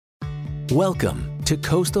Welcome to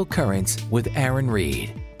Coastal Currents with Aaron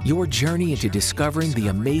Reed, your journey into discovering the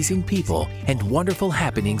amazing people and wonderful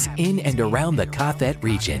happenings in and around the Caldecott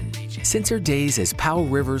region. Since her days as Powell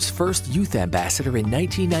River's first youth ambassador in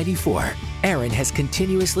 1994, Aaron has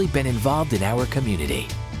continuously been involved in our community.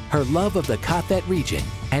 Her love of the Caldecott region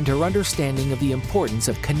and her understanding of the importance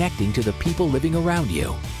of connecting to the people living around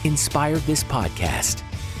you inspired this podcast.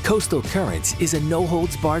 Coastal Currents is a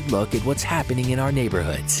no-holds-barred look at what's happening in our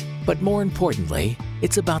neighborhoods. But more importantly,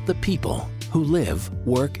 it's about the people who live,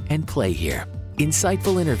 work, and play here.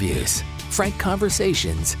 Insightful interviews, frank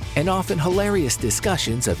conversations, and often hilarious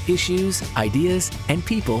discussions of issues, ideas, and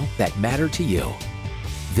people that matter to you.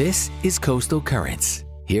 This is Coastal Currents.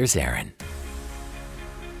 Here's Aaron.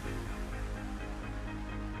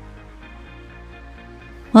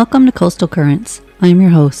 Welcome to Coastal Currents. I'm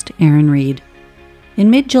your host, Aaron Reed.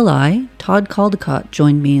 In mid-July, Todd Caldecott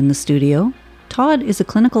joined me in the studio. Todd is a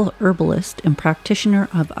clinical herbalist and practitioner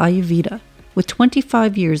of Ayurveda with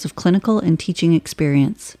 25 years of clinical and teaching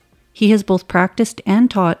experience. He has both practiced and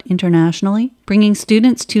taught internationally, bringing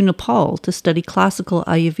students to Nepal to study classical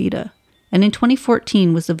Ayurveda, and in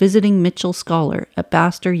 2014 was a visiting Mitchell Scholar at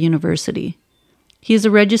Bastyr University. He is a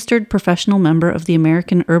registered professional member of the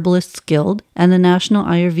American Herbalists Guild and the National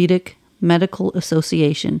Ayurvedic Medical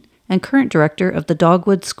Association, and current director of the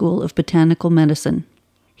Dogwood School of Botanical Medicine.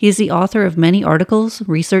 He is the author of many articles,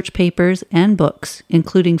 research papers, and books,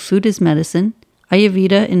 including Food is Medicine,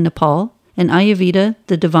 Ayurveda in Nepal, and Ayurveda,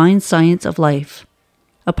 the Divine Science of Life.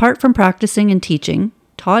 Apart from practicing and teaching,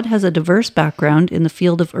 Todd has a diverse background in the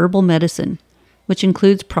field of herbal medicine, which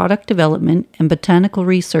includes product development and botanical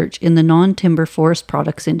research in the non-timber forest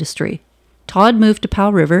products industry. Todd moved to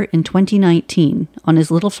Powell River in 2019 on his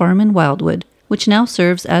little farm in Wildwood, which now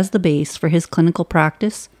serves as the base for his clinical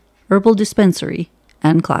practice, herbal dispensary,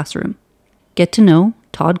 and classroom. Get to know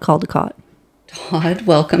Todd Caldecott. Todd,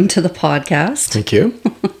 welcome to the podcast. Thank you.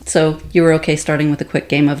 So you were okay starting with a quick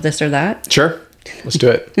game of this or that? Sure. Let's do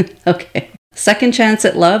it. Okay. Second chance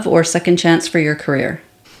at love or second chance for your career?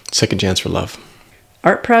 Second chance for love.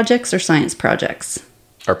 Art projects or science projects?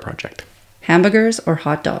 Art project. Hamburgers or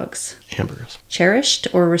hot dogs? Hamburgers. Cherished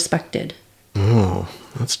or respected? Oh,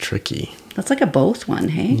 that's tricky. That's like a both one,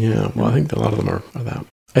 hey? Yeah, well, I think a lot of them are that.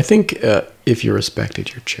 I think if you're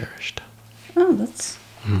respected, you're cherished. Oh, that's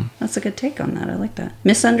a good take on that. I like that.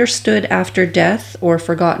 Misunderstood after death or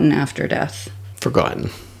forgotten after death? Forgotten.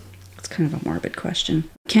 That's kind of a morbid question.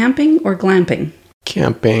 Camping or glamping?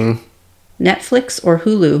 Camping. Netflix or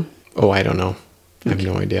Hulu? Oh, I don't know. I have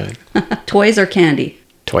no idea. Toys or candy?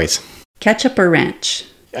 Toys. Ketchup or ranch?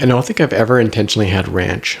 I don't think I've ever intentionally had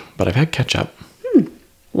ranch, but I've had ketchup.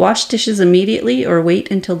 Wash dishes immediately or wait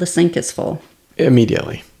until the sink is full?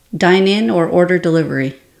 Immediately. Dine in or order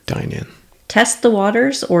delivery? Dine in. Test the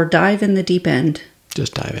waters or dive in the deep end?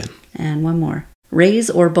 Just dive in. And one more. Raise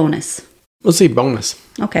or bonus? Let's see, bonus.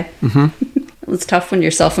 Okay. Mm-hmm. It's tough when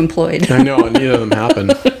you're self-employed. I know, neither of them happen.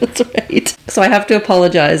 That's right. So I have to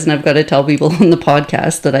apologize, and I've got to tell people on the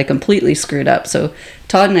podcast that I completely screwed up. So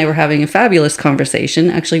Todd and I were having a fabulous conversation,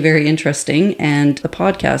 actually very interesting, and the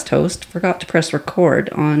podcast host forgot to press record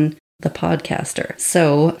on the podcaster.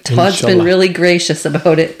 So Todd's been really gracious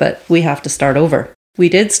about it, but we have to start over. We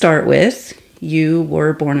did start with, you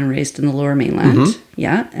were born and raised in the Lower Mainland,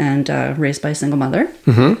 yeah, and raised by a single mother.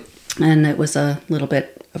 Mm-hmm. And it was a little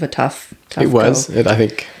bit of a tough It was. I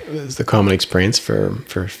think it's the common experience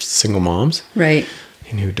for single moms. Right.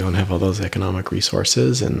 And who don't have all those economic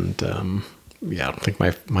resources. And I don't think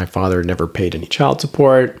my father never paid any child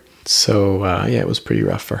support. So, it was pretty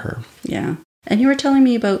rough for her. Yeah. And you were telling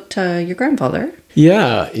me about your grandfather.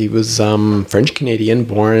 Yeah, he was French-Canadian,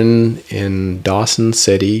 born in Dawson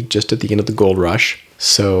City, just at the end of the gold rush.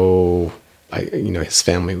 So, his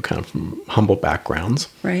family were kind of from humble backgrounds.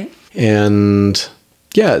 Right. And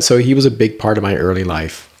yeah, so he was a big part of my early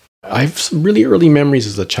life. I have some really early memories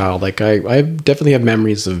as a child. Like I definitely have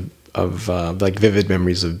memories of like vivid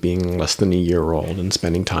memories of being less than a year old and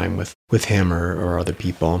spending time with him or other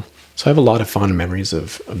people. So I have a lot of fond memories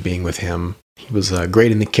of being with him. He was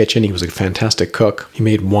great in the kitchen. He was a fantastic cook. He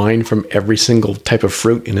made wine from every single type of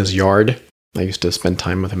fruit in his yard. I used to spend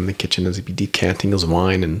time with him in the kitchen as he'd be decanting his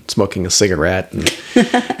wine and smoking a cigarette and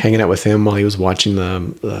hanging out with him while he was watching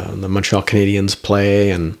the Montreal Canadiens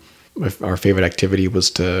play. And our favorite activity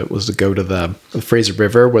was to go to the Fraser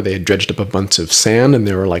River, where they had dredged up a bunch of sand, and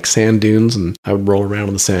there were like sand dunes, and I would roll around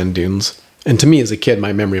on the sand dunes. And to me as a kid,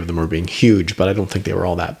 my memory of them were being huge, but I don't think they were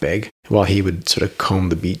all that big. While he would sort of comb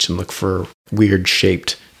the beach and look for weird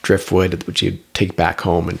shaped driftwood, which he'd take back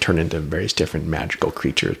home and turn into various different magical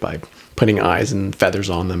creatures by putting eyes and feathers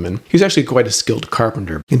on them. And he was actually quite a skilled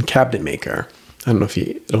carpenter and cabinet maker. I don't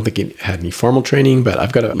think he had any formal training, but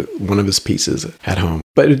I've got one of his pieces at home.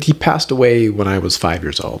 But he passed away when I was 5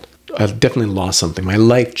 years old. I definitely lost something. My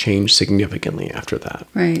life changed significantly after that.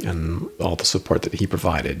 Right. And all the support that he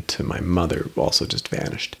provided to my mother also just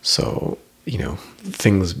vanished. So,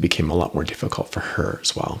 things became a lot more difficult for her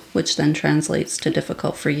as well. Which then translates to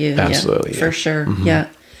difficult for you. Absolutely. Yeah, for sure. Mm-hmm. Yeah.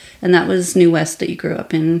 And that was New West that you grew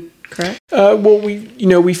up in, correct? Well,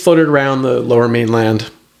 we floated around the lower mainland.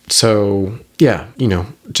 So, yeah,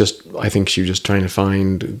 I think she was just trying to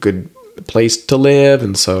find a good place to live.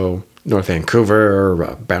 And so North Vancouver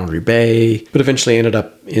or Boundary Bay, but eventually ended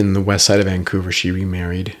up in the west side of Vancouver. She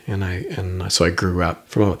remarried. So I grew up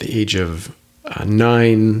from about the age of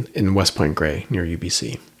 9 in West Point Grey near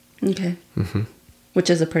UBC. Okay. Mm-hmm. Which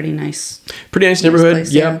is a pretty nice neighborhood.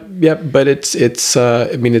 Place, yeah. But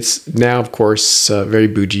it's now, of course, very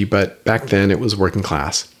bougie, but back then it was working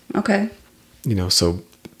class. Okay. So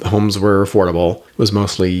homes were affordable. It was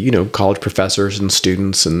mostly, college professors and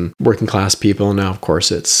students and working class people. Now, of course,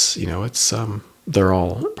 they're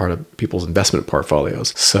all part of people's investment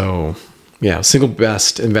portfolios. So, yeah, single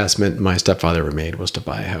best investment my stepfather ever made was to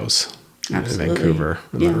buy a house in Vancouver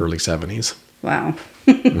in the early 70s. Wow.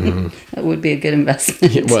 Mm-hmm. That would be a good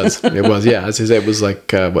investment. It was, yeah. As I said, it was like,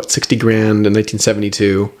 $60,000 in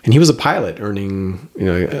 1972. And he was a pilot earning,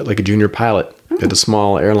 like a junior pilot at a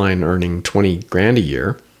small airline earning $20,000 a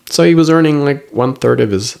year. So he was earning like 1/3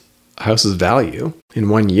 of his house's value in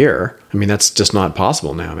 1 year. I mean, that's just not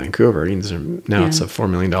possible now in Vancouver. It's a $4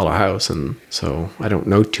 million house. And so I don't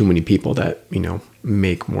know too many people that,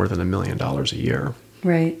 make more than $1 million a year.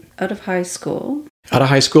 Right. Out of high school.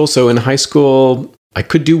 So in high school, I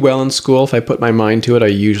could do well in school if I put my mind to it. I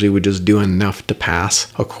usually would just do enough to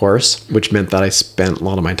pass a course, which meant that I spent a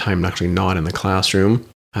lot of my time actually not in the classroom.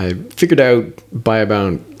 I figured out by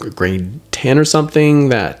about grade 10 or something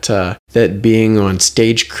that being on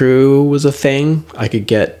stage crew was a thing. I could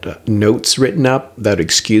get notes written up that would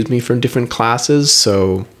excuse me from different classes.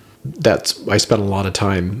 So I spent a lot of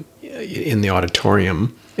time in the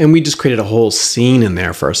auditorium. And we just created a whole scene in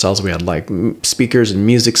there for ourselves. We had like speakers and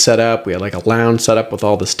music set up. We had like a lounge set up with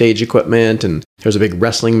all the stage equipment. And there's a big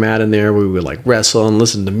wrestling mat in there where we would like wrestle and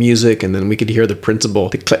listen to music. And then we could hear the principal,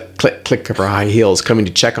 the click, click, click of her high heels coming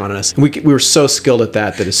to check on us. And we were so skilled at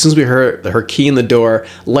that as soon as we heard her key in the door,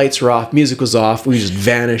 lights were off, music was off, we would just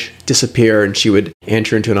vanish, disappear. And she would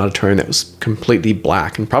enter into an auditorium that was completely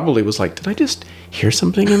black and probably was like, did I just hear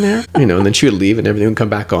something in there? And then she would leave and everything would come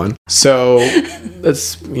back on. So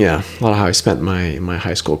that's, a lot of how I spent my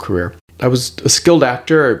high school career. I was a skilled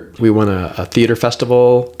actor. We won a theater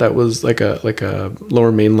festival that was like a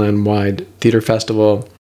lower mainland wide theater festival.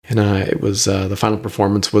 And it was the final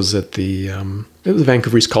performance was at it was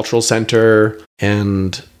Vancouver East Cultural Center.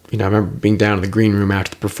 And, I remember being down in the green room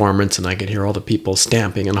after the performance and I could hear all the people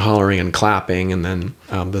stamping and hollering and clapping. And then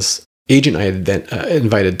this agent I had then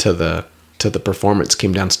invited to the performance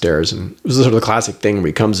came downstairs, and it was sort of the classic thing where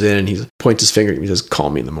he comes in and he points his finger at me and says, call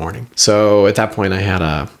me in the morning. So at that point I had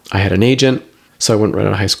an agent. So I went right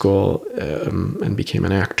out of high school and became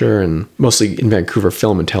an actor, and mostly in Vancouver,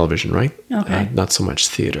 film and television, right? Okay. Not so much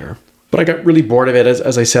theater. But I got really bored of it.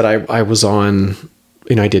 As I said, I was on,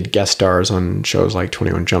 I did guest stars on shows like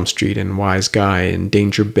 21 Jump Street and Wise Guy and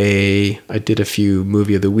Danger Bay. I did a few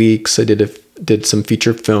movie of the weeks. I did some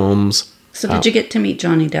feature films. So did you get to meet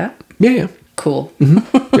Johnny Depp? Yeah. Cool.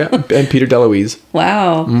 Mm-hmm. Yeah, and Peter DeLuise.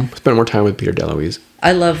 Wow. Spent more time with Peter DeLuise.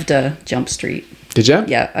 I loved Jump Street. Did you?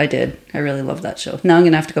 Yeah, I did. I really loved that show. Now I'm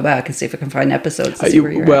going to have to go back and see if I can find episodes to see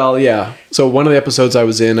where you're at. Yeah. So one of the episodes I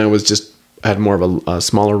was in, I had more of a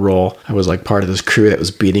smaller role. I was like part of this crew that was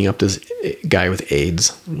beating up this guy with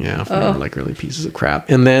AIDS. Yeah, like really pieces of crap.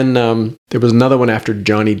 And then there was another one after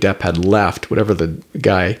Johnny Depp had left, whatever the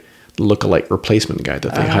guy, lookalike replacement guy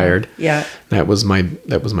that they hired. Yeah. That was my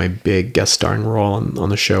big guest starring role on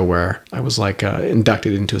the show where I was like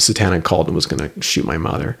inducted into a satanic cult and was going to shoot my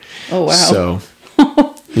mother. Oh, wow. So,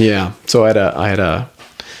 yeah. So I had a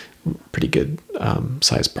pretty good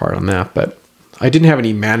sized part on that, but I didn't have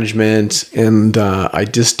any management, and I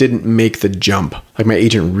just didn't make the jump. Like my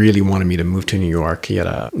agent really wanted me to move to New York. He had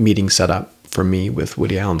a meeting set up for me with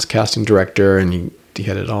Woody Allen's casting director, and he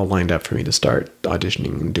had it all lined up for me to start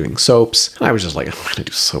auditioning and doing soaps. And I was just like, I'm going to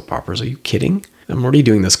do soap operas. Are you kidding? I'm already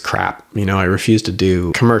doing this crap. I refused to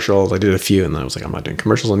do commercials. I did a few, and then I was like, I'm not doing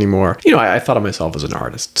commercials anymore. I thought of myself as an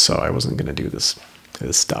artist, so I wasn't going to do this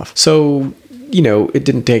stuff. So, it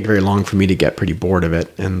didn't take very long for me to get pretty bored of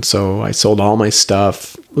it. And so I sold all my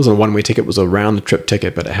stuff. It was a one-way ticket. It was a round-the-trip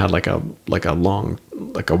ticket, but it had like a long,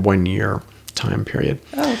 like a 1 year time period.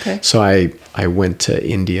 Oh, okay. So I went to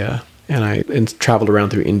India and traveled around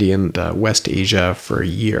through India and West Asia for a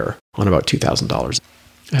year on about $2,000.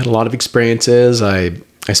 I had a lot of experiences. I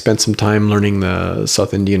spent some time learning the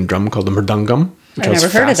South Indian drum called the mridangam, which I was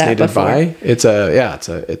never heard of that before. By.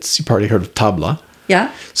 It's you've probably heard of tabla.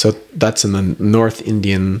 Yeah. So that's in the North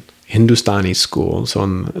Indian Hindustani school. So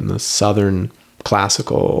in the southern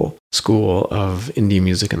classical school of Indian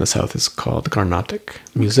music in the south is called Carnatic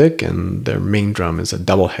music, and their main drum is a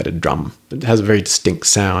double-headed drum. It has a very distinct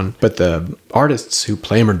sound, but the artists who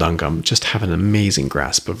play mridangam just have an amazing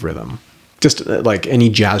grasp of rhythm. Just like any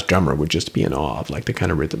jazz drummer would just be in awe of like the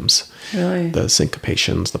kind of rhythms, really? The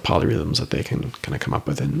syncopations, the polyrhythms that they can kind of come up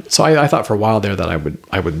with. And so I thought for a while there that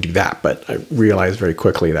I would do that, but I realized very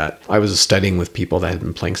quickly that I was studying with people that had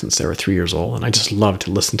been playing since they were 3 years old, and I just loved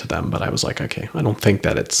to listen to them. But I was like, okay, I don't think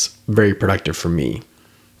that it's very productive for me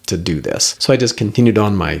to do this. So I just continued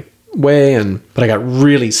on my way, but I got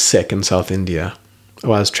really sick in South India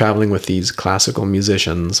while I was traveling with these classical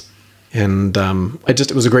musicians. And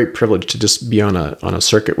it was a great privilege to just be on a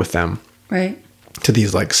circuit with them, right? To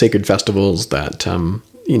these like sacred festivals that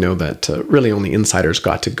really only insiders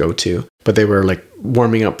got to go to. But they were like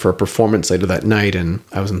warming up for a performance later that night, and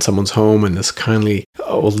I was in someone's home, and this kindly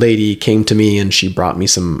old lady came to me, and she brought me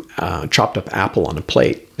some chopped up apple on a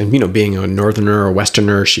plate. And being a northerner or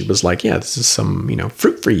westerner, she was like, "Yeah, this is some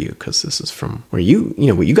fruit for you because this is from where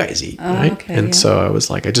what you guys eat, right?" Okay, and so I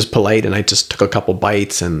was like, I just polite, and I just took a couple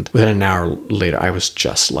bites, and within an hour later, I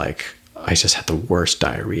just had the worst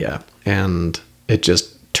diarrhea, and it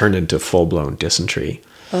just turned into full-blown dysentery.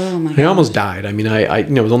 Oh my! I almost died. I mean, I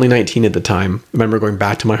was only 19 at the time. I remember going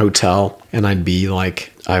back to my hotel, and I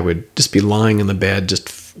would just be lying in the bed, just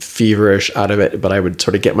feverish out of it. But I would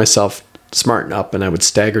sort of get myself smartened up, and I would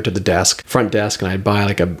stagger to the front desk, and I'd buy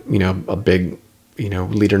like a big,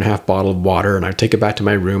 1.5-liter bottle of water, and I'd take it back to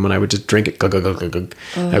my room, and I would just drink it. I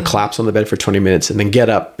would collapse on the bed for 20 minutes, and then get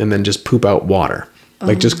up, and then just poop out water,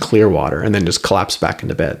 like just clear water, and then just collapse back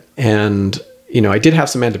into bed. And I did have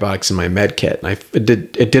some antibiotics in my med kit, and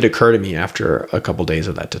it did occur to me after a couple days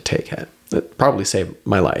of that to take it. It probably saved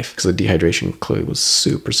my life because the dehydration clearly was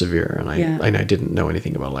super severe, and I didn't know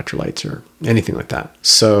anything about electrolytes or anything like that.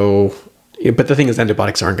 So, but the thing is,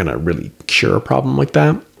 antibiotics aren't going to really cure a problem like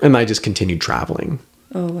that, and I just continued traveling.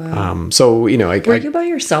 Oh wow! So were you by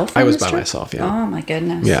yourself? I was by myself. Yeah. Oh my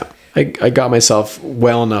goodness. Yeah. I got myself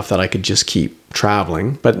well enough that I could just keep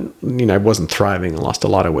traveling, but I wasn't thriving and lost a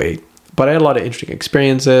lot of weight. But I had a lot of interesting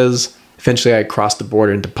experiences. Eventually, I crossed the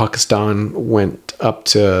border into Pakistan, went up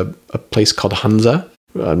to a place called Hunza,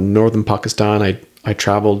 northern Pakistan. I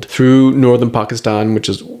traveled through northern Pakistan, which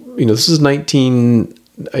is, this is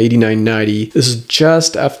 1989-90. This is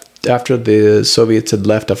just after the Soviets had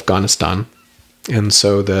left Afghanistan. And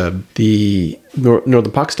so the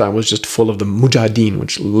northern Pakistan was just full of the Mujahideen,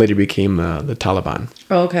 which later became the Taliban.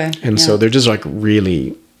 Oh, okay. And so they're just like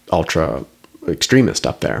really ultra extremist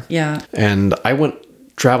up there. Yeah. And I went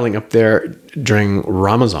traveling up there during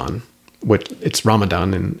Ramadan, which it's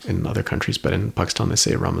Ramadan in other countries, but in Pakistan they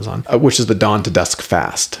say Ramadan, which is the dawn to dusk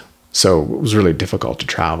fast. So it was really difficult to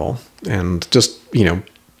travel, and just,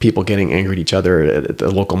 people getting angry at each other at the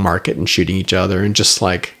local market and shooting each other, and just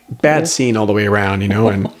like bad scene all the way around,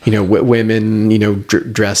 and, women,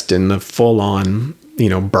 dressed in the full on,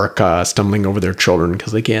 burqa, stumbling over their children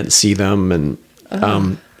because they can't see them. And,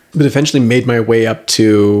 but eventually made my way up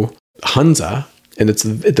to Hunza, and it's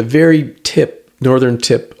at the very northern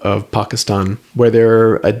tip of Pakistan, where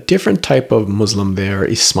they're a different type of Muslim. They're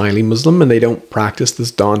Ismaili Muslim, and they don't practice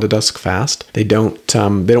this dawn to dusk fast. They don't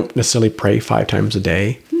necessarily pray 5 times a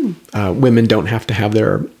day. Women don't have to have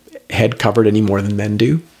their head covered any more than men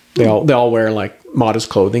do. They all wear like modest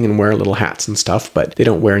clothing and wear little hats and stuff, but they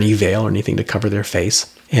don't wear any veil or anything to cover their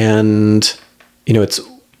face. And it's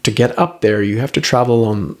to get up there, you have to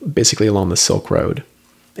travel basically along the Silk Road.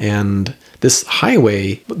 And this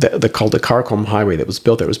highway, called the Karakoram Highway that was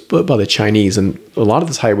built there, was built by the Chinese. And a lot of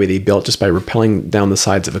this highway they built just by rappelling down the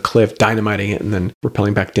sides of a cliff, dynamiting it, and then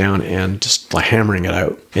rappelling back down and just like hammering it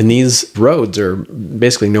out. And these roads are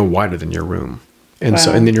basically no wider than your room. And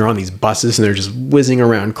so, and then you're on these buses, and they're just whizzing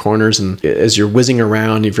around corners. And as you're whizzing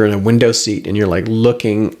around, if you're in a window seat and you're like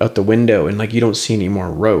looking out the window, and like you don't see any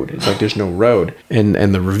more road, it's like there's no road. And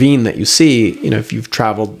the ravine that you see, if you've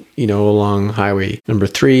traveled, along Highway number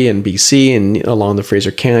 3 in BC and along the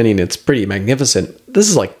Fraser Canyon, it's pretty magnificent. This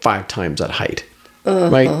is like 5 times that height.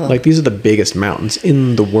 Right? Like these are the biggest mountains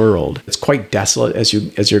in the world. It's quite desolate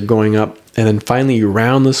as you're going up, and then finally you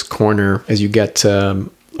round this corner as you get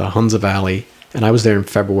to the Hunza Valley. And I was there in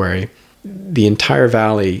February, the entire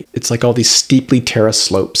valley, it's like all these steeply terraced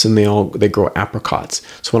slopes, and they grow apricots.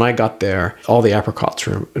 So when I got there, all the apricots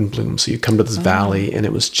were in bloom. So you come to this valley, and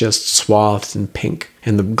it was just swathed in pink.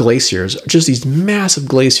 And the glaciers, just these massive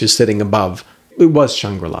glaciers sitting above. It was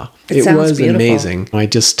Shangri-La. It was beautiful. Amazing. I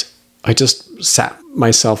just sat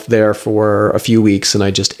myself there for a few weeks, and I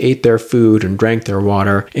just ate their food and drank their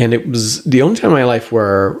water. And it was the only time in my life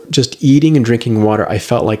where just eating and drinking water, I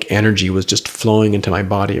felt like energy was just flowing into my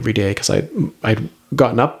body every day, because I'd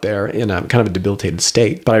gotten up there in a kind of a debilitated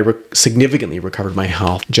state, but I significantly recovered my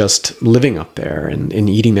health just living up there and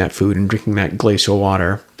eating that food and drinking that glacial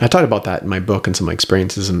water. I talked about that in my book and some of my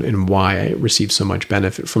experiences and why I received so much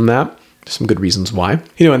benefit from that. Some good reasons why.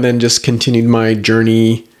 And then just continued my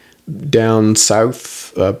journey down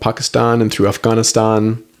south, Pakistan and through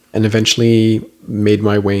Afghanistan, and eventually made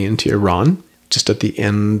my way into Iran just at the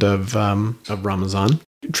end of Ramadan.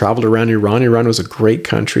 Traveled around Iran. Iran was a great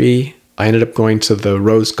country. I ended up going to the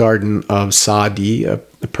Rose Garden of Saadi, a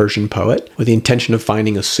Persian poet, with the intention of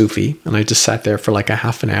finding a Sufi. And I just sat there for like a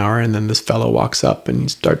half an hour, and then this fellow walks up and he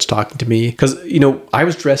starts talking to me. Because, I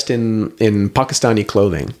was dressed in Pakistani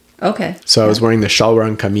clothing. Okay. So I was wearing the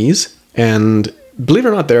shalwar kameez, and believe it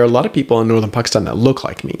or not, there are a lot of people in northern Pakistan that look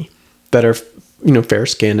like me, that are, fair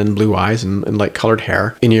skin and blue eyes and light colored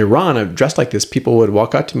hair. In Iran, I'm dressed like this. People would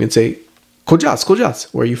walk up to me and say,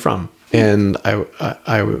 Kujats, where are you from? And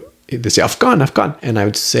they say, Afghan. And I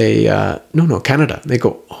would say, no, Canada. They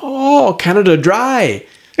go, oh, Canada Dry.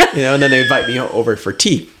 And then they invite me over for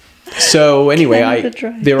tea. So anyway,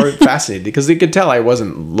 they were fascinated because they could tell I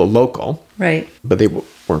wasn't local. Right. But they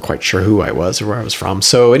weren't quite sure who I was or where I was from.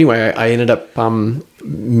 So anyway, I ended up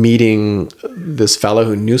meeting this fellow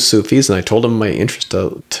who knew Sufis, and I told him my interest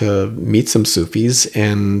to meet some Sufis,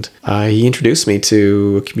 and he introduced me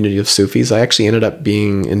to a community of Sufis. I actually ended up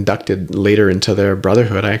being inducted later into their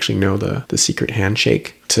brotherhood. I actually know the secret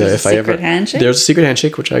handshake. There's a secret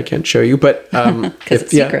handshake, which I can't show you, but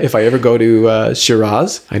if I ever go to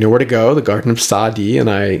Shiraz, I know where to go, the Garden of Saadi, and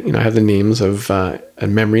I have the names of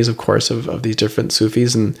and memories, of course, of these different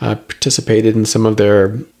Sufis, and participated in some of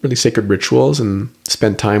their really sacred rituals and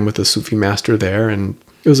spent time with a Sufi master there. And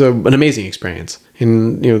it was an amazing experience.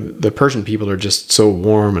 And, the Persian people are just so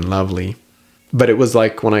warm and lovely. But it was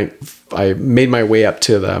like when I made my way up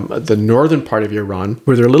to the northern part of Iran,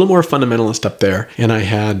 where they're a little more fundamentalist up there. And I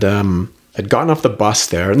had I'd gotten off the bus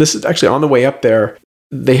there. And this is actually on the way up there.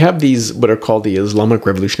 They have these, what are called the Islamic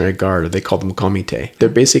Revolutionary Guard, or they call them Komite. They're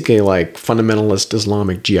basically like fundamentalist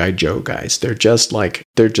Islamic G.I. Joe guys.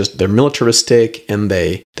 They're militaristic, and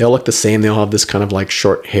they all look the same. They all have this kind of like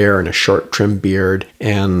short hair and a short trim beard.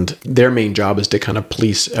 And their main job is to kind of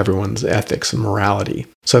police everyone's ethics and morality.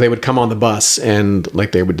 So they would come on the bus, and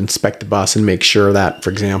like they would inspect the bus and make sure that,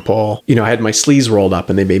 for example, I had my sleeves rolled up,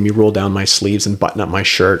 and they made me roll down my sleeves and button up my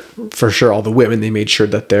shirt. For sure, all the women, they made sure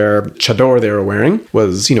that their chador they were wearing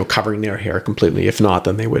was, covering their hair completely. If not,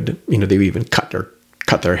 then they would, they would even cut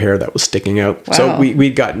their hair that was sticking out. Wow. So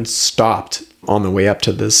we'd gotten stopped on the way up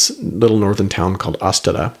to this little northern town called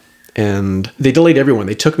Astada. And they delayed everyone.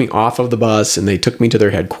 They took me off of the bus, and they took me to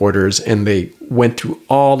their headquarters, and they went through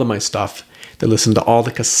all of my stuff. They listened to all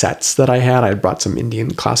the cassettes that I had. I had brought some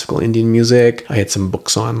classical Indian music. I had some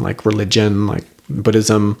books on like religion, like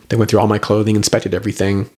Buddhism. They went through all my clothing, inspected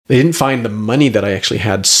everything. They didn't find the money that I actually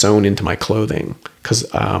had sewn into my clothing, because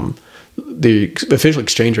the official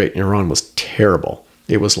exchange rate in Iran was terrible.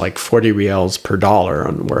 It was like 40 rials per dollar,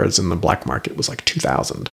 whereas in the black market it was like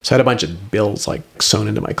 2,000. So I had a bunch of bills like sewn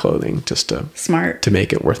into my clothing just to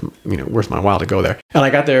make it worth my while to go there. And I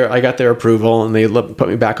got their approval, and they put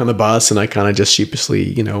me back on the bus, and I kind of just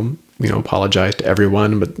sheepishly, apologized to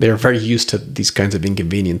everyone, but they're very used to these kinds of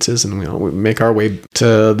inconveniences. And we make our way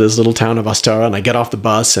to this little town of Astara, and I get off the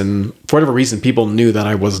bus, and for whatever reason, people knew that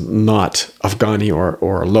I was not Afghani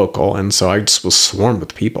or local, and so I just was swarmed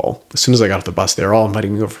with people. As soon as I got off the bus, they were all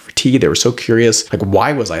inviting me over for tea. They were so curious, like,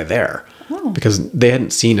 why was I there? Oh. Because they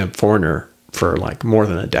hadn't seen a foreigner for like more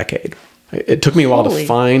than a decade. It took me a while to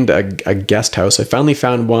find a guest house. I finally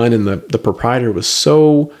found one, and the proprietor was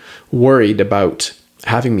so worried about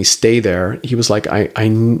having me stay there. He was like, I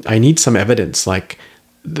need some evidence, like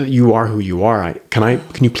you are who you are. Can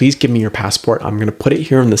you please give me your passport? I'm going to put it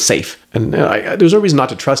here in the safe. And there was no reason not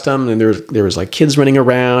to trust him. And there was like kids running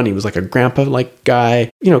around. He was like a grandpa like guy,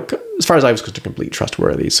 as far as I was concerned, completely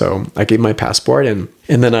trustworthy. So I gave my passport, and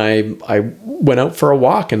then I went out for a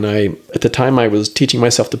walk. And at the time I was teaching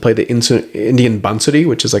myself to play the Indian bansuri,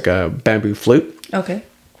 which is like a bamboo flute. Okay.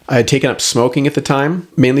 I had taken up smoking at the time,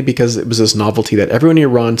 mainly because it was this novelty that everyone in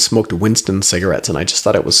Iran smoked Winston cigarettes. And I just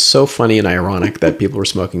thought it was so funny and ironic that people were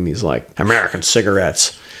smoking these like American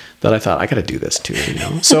cigarettes that I thought I got to do this too,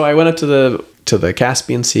 So I went up to the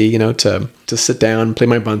Caspian Sea, to sit down, play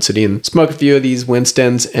my Bunsity and smoke a few of these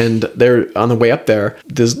Winstons. And they're on the way up there.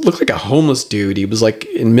 This looked like a homeless dude. He was like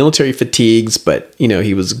in military fatigues, but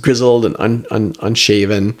he was grizzled and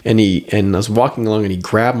unshaven. And I was walking along and he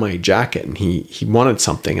grabbed my jacket and he wanted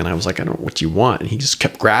something. And I was like, I don't know what you want. And he just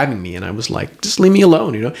kept grabbing me. And I was like, just leave me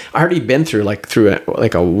alone. I already been through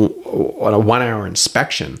a 1 hour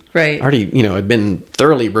inspection. Right. I already, had been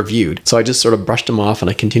thoroughly reviewed. So I just sort of brushed him off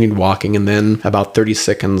and I continued walking. And then about 30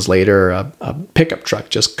 seconds later, a pickup truck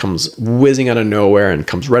just comes whizzing out of nowhere and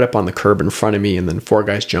comes right up on the curb in front of me. And then 4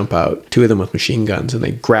 guys jump out, 2 of them with machine guns, and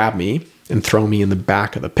they grab me and throw me in the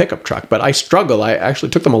back of the pickup truck. But I struggle. I actually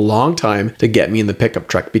took them a long time to get me in the pickup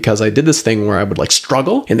truck because I did this thing where I would like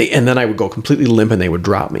struggle and then I would go completely limp and they would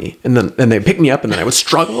drop me. And then they pick me up and then I would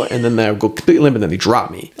struggle and then I would go completely limp and then they drop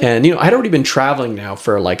me. And, I'd already been traveling now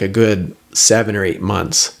for like a good 7 or 8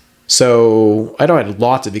 months. So I had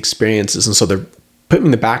lots of experiences. And so they're put me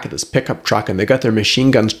in the back of this pickup truck and they got their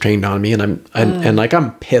machine guns trained on me. And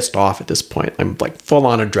I'm pissed off at this point. I'm like full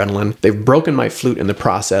on adrenaline. They've broken my flute in the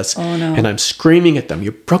process. Oh, no. And I'm screaming at them,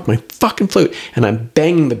 you broke my fucking flute. And I'm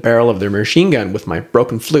banging the barrel of their machine gun with my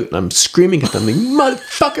broken flute. And I'm screaming at them, you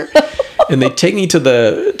motherfucker. And they take me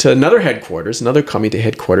to another headquarters, another community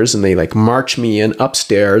headquarters. And they like march me in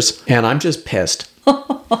upstairs. And I'm just pissed.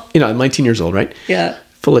 I'm 19 years old, right? Yeah.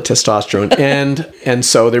 Full of testosterone. And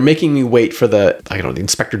so they're making me wait for the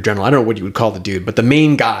inspector general. I don't know what you would call the dude, but the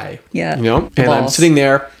main guy. Yeah. And I'm sitting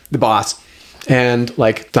there, the boss, and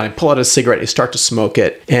like then I pull out a cigarette, I start to smoke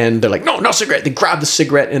it, and they're like, no cigarette. They grab the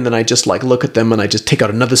cigarette, and then I just like look at them and I just take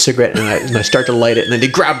out another cigarette and I start to light it, and then they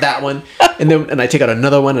grab that one, and I take out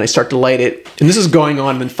another one and I start to light it. And this is going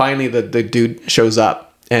on, and then finally the dude shows up.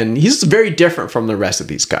 And he's very different from the rest of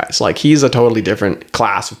these guys. Like, he's a totally different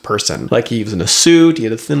class of person. Like, he was in a suit. He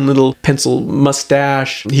had a thin little pencil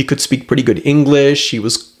mustache. He could speak pretty good English. He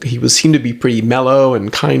seemed to be pretty mellow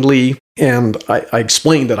and kindly. And I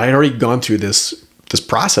explained that I had already gone through this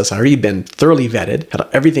process. I'd already been thoroughly vetted, had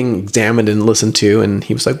everything examined and listened to. And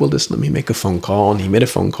he was like, well, just let me make a phone call. And he made a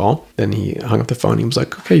phone call. Then he hung up the phone. He was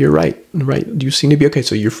like, okay, you're right. You seem to be okay.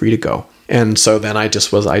 So you're free to go. And so then I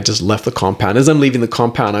just left the compound. As I'm leaving the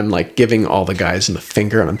compound, I'm like giving all the guys the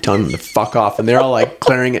finger and I'm telling them to fuck off. And they're all like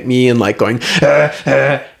glaring at me and like going,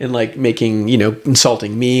 and like making,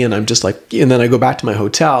 insulting me. And I'm just like, and then I go back to my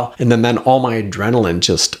hotel and then all my adrenaline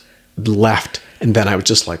just left. And then I was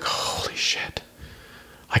just like, holy shit,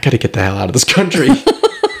 I got to get the hell out of this country.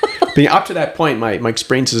 But up to that point, my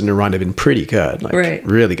experiences in Iran have been pretty good. Like, right.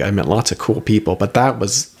 Really good. I met lots of cool people, but that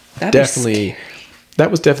was definitely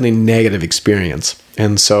a negative experience.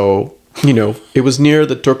 And so, it was near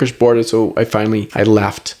the Turkish border. So I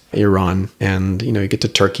left Iran and, you get to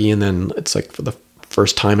Turkey. And then it's like for the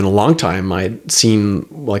first time in a long time, I'd seen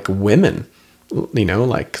like women,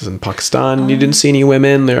 like, because in Pakistan, you didn't see any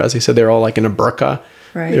women there. As I said, they're all like in a burqa.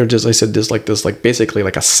 Right. They're just, I said, there's like basically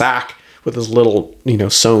like a sack with this little,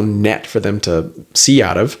 sewn net for them to see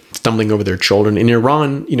out of, stumbling over their children. In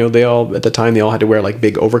Iran, they all had to wear like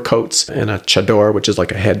big overcoats and a chador, which is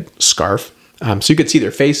like a head scarf. So you could see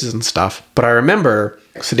their faces and stuff. But I remember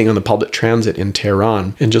sitting on the public transit in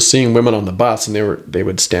Tehran and just seeing women on the bus, and they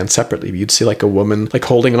would stand separately. You'd see like a woman like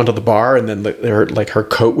holding onto the bar, and then her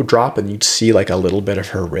coat would drop, and you'd see like a little bit of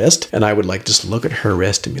her wrist. And I would like just look at her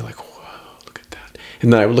wrist and be like,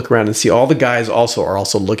 and then I would look around and see all the guys are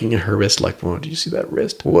also looking at her wrist like, whoa, do you see that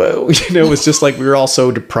wrist? Whoa. It was just like we were all so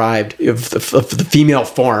deprived of the female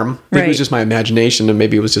form. I think it was just my imagination, and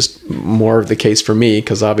maybe it was just more of the case for me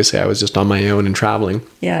because obviously I was just on my own and traveling.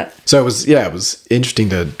 Yeah. So it was interesting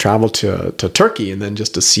to travel to Turkey and then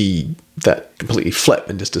just to see that completely flip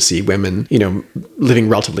and just to see women, living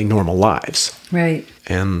relatively normal lives. Right.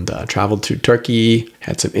 And traveled through Turkey,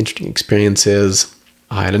 had some interesting experiences.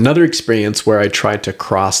 I had another experience where I tried to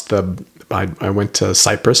I went to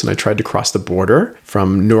Cyprus and I tried to cross the border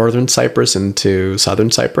from northern Cyprus into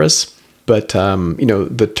southern Cyprus. But,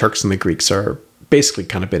 the Turks and the Greeks are basically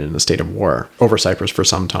kind of been in a state of war over Cyprus for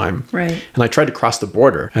some time. Right. And I tried to cross the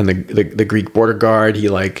border, and the Greek border guard, he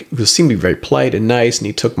seemed to be very polite and nice, and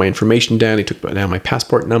he took my information down. He took down my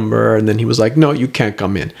passport number, and then he was like, no, you can't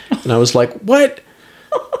come in. And I was like, what?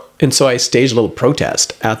 And so I staged a little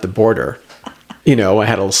protest at the border. I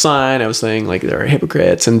had a little sign. I was saying like they're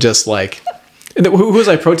hypocrites, and just like, who was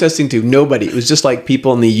I protesting to? Nobody. It was just like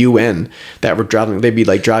people in the UN that were driving. They'd be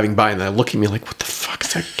like driving by and they'd look at me like, what the fuck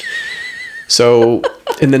is that? So,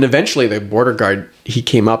 and then eventually the border guard, he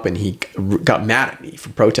came up and he got mad at me for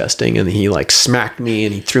protesting, and he like smacked me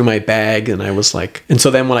and he threw my bag, and I was like, and so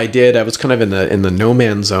then what I did, I was kind of in the no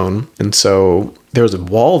man's zone, and so there was a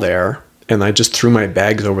wall there, and I just threw my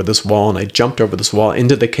bags over this wall, and I jumped over this wall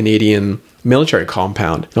into the Canadian military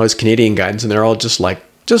compound. And all these Canadian guys, and they're all just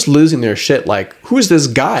losing their shit. Like, who is this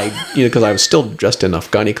guy? Because I was still dressed in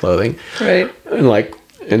Afghani clothing. Right.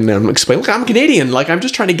 And I'm explaining, look, I'm Canadian. Like, I'm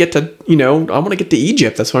just trying to get to, I want to get to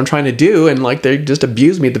Egypt. That's what I'm trying to do. And like, they just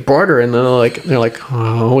abused me at the border. And then they're like,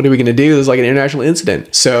 oh, what are we going to do? There's like an international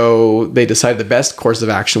incident. So they decided the best course of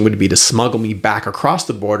action would be to smuggle me back across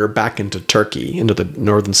the border, back into Turkey, into the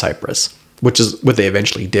northern Cyprus, which is what they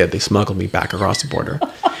eventually did. They smuggled me back across the border.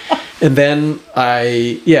 And then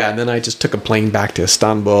I just took a plane back to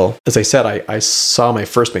Istanbul. As I said, I saw my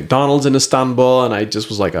first McDonald's in Istanbul, and I just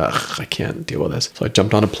was like, ugh, I can't deal with this. So I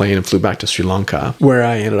jumped on a plane and flew back to Sri Lanka, where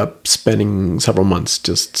I ended up spending several months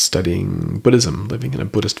just studying Buddhism, living in a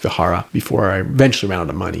Buddhist vihara, before I eventually ran out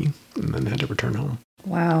of money and then had to return home.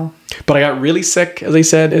 Wow. But I got really sick, as I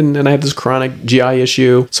said, and I had this chronic GI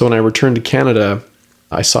issue. So when I returned to Canada,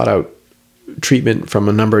 I sought out treatment from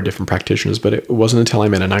a number of different practitioners, but it wasn't until I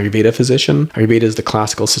met an Ayurveda physician. Ayurveda is the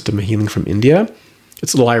classical system of healing from India.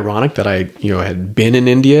 It's a little ironic that I, had been in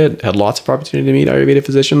India, had lots of opportunity to meet Ayurveda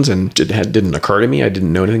physicians, and it didn't occur to me. I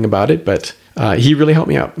didn't know anything about it, but he really helped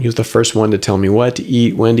me out. He was the first one to tell me what to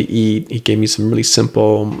eat, when to eat. He gave me some really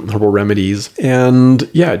simple herbal remedies. And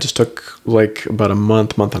yeah, it just took like about a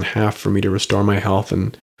month and a half for me to restore my health.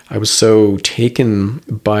 And I was so taken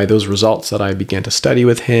by those results that I began to study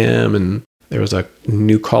with him. And there was a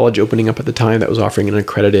new college opening up at the time that was offering an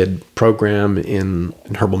accredited program in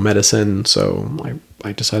herbal medicine. So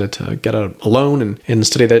I decided to get out alone and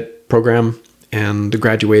study that program, and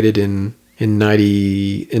graduated in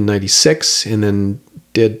 96, and then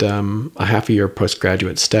did a half a year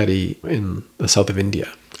postgraduate study in the south of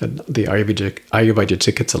India at the Ayurveda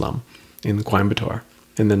Chikitsalam in Coimbatore.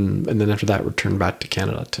 And then after that, returned back to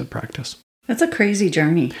Canada to practice. That's a crazy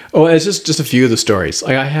journey. Oh, it's just a few of the stories.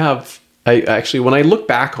 I actually, when I look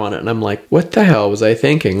back on it, and I'm like, what the hell was I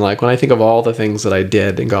thinking? Like, when I think of all the things that I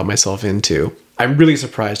did and got myself into, I'm really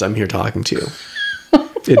surprised I'm here talking to you.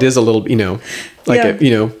 It is a little,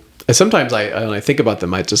 sometimes when I think about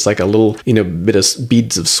them, I just like a little, bit of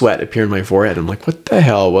beads of sweat appear in my forehead. I'm like, what the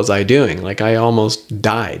hell was I doing? Like, I almost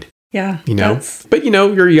died. Yeah. But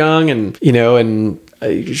you're young, and, and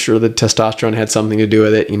I'm sure the testosterone had something to do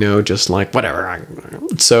with it, just like whatever.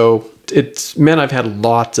 So it's meant I've had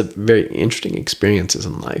lots of very interesting experiences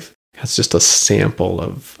in life. That's just a sample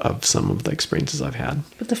of some of the experiences I've had.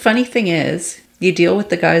 But the funny thing is, you deal with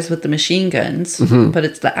the guys with the machine guns, but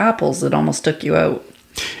it's the apples that almost took you out.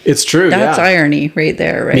 It's true. That's irony right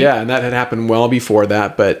there, right? Yeah, and that had happened well before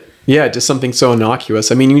that, but yeah, just something so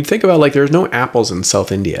innocuous. I mean, you think about there's no apples in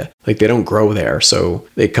South India. Like, they don't grow there. So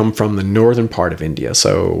they come from the northern part of India.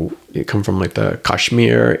 So they come from the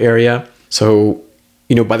Kashmir area. So,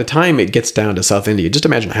 by the time it gets down to South India, just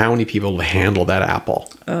imagine how many people handle that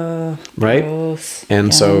apple. Right? Gross.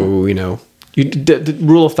 And so, the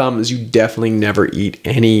rule of thumb is you definitely never eat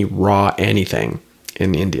any raw anything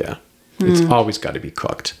in India. It's always got to be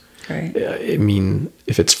cooked. Right. I mean,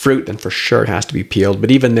 if it's fruit, then for sure it has to be peeled.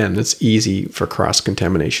 But even then, it's easy for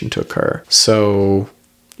cross-contamination to occur. So,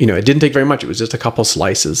 it didn't take very much. It was just a couple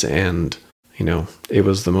slices, and, it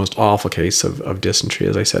was the most awful case of dysentery.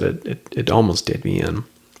 As I said, it almost did me in.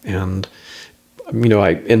 And,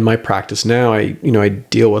 in my practice now, I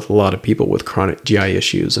deal with a lot of people with chronic GI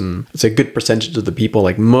issues, and it's a good percentage of the people,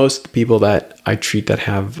 like most people that I treat that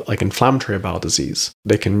have inflammatory bowel disease,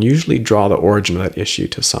 they can usually draw the origin of that issue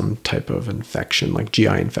to some type of infection, like GI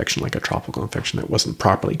infection, like a tropical infection that wasn't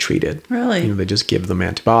properly treated. Really? They just give them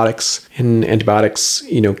antibiotics, and antibiotics,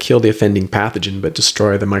 kill the offending pathogen, but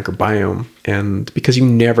destroy the microbiome. And because you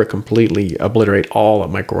never completely obliterate all the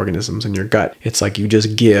microorganisms in your gut, it's like you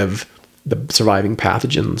just give the surviving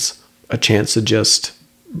pathogens a chance to just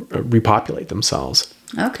repopulate themselves.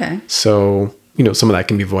 Okay. So, some of that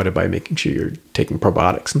can be avoided by making sure you're taking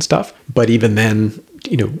probiotics and stuff. But even then,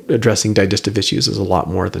 addressing digestive issues is a lot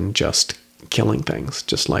more than just killing things.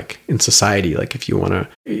 Just like in society, if you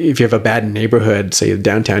have a bad neighborhood, say the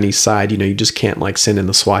downtown east side, you just can't send in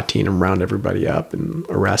the SWAT team and round everybody up and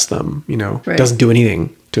arrest them. Right. It doesn't do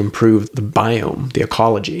anything to improve the biome, the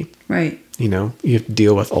ecology. Right. You have to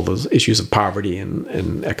deal with all those issues of poverty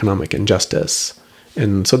and economic injustice.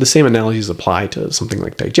 And so the same analogies apply to something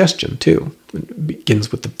like digestion too. It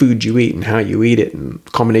begins with the food you eat and how you eat it and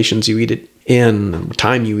combinations you eat it in and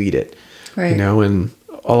time you eat it. Right. And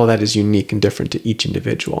all of that is unique and different to each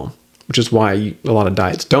individual, which is why a lot of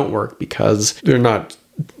diets don't work, because they're not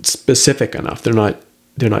specific enough. They're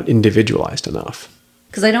not individualized enough.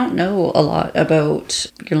 Because I don't know a lot about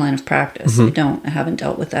your line of practice. I haven't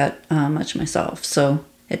dealt with that much myself. So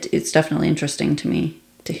it's definitely interesting to me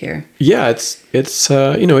to hear. Yeah, it's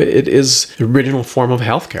it is the original form of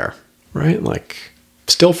healthcare, right? Like,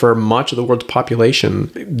 still for much of the world's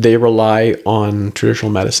population, they rely on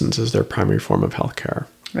traditional medicines as their primary form of healthcare.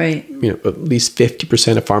 Right. At least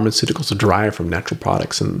 50% of pharmaceuticals are derived from natural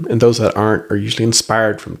products, and those that aren't are usually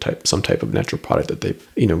inspired from some type of natural product that they've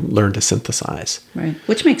learned to synthesize. Right,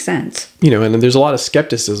 which makes sense. And there's a lot of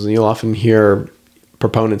skepticism. You'll often hear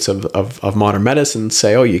proponents of modern medicine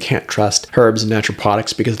say, "Oh, you can't trust herbs and natural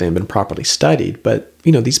products because they haven't been properly studied." But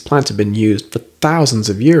these plants have been used for thousands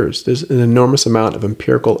of years. There's an enormous amount of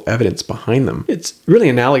empirical evidence behind them. It's really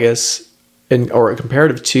analogous or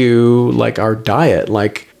comparative to like our diet.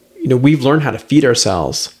 Like, we've learned how to feed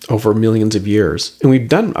ourselves over millions of years, and we've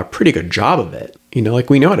done a pretty good job of it. Like,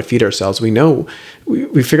 we know how to feed ourselves. We know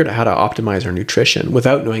we figured out how to optimize our nutrition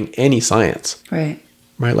without knowing any science. Right.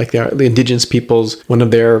 Like the indigenous peoples, one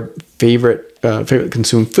of their favorite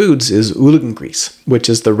consumed foods is ooligan grease, which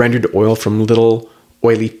is the rendered oil from little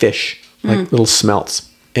oily fish, like little smelts.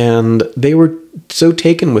 And they were so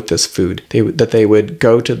taken with this food that they would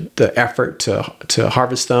go to the effort to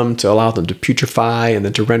harvest them, to allow them to putrefy, and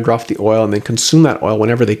then to render off the oil, and then consume that oil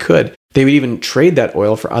whenever they could. They would even trade that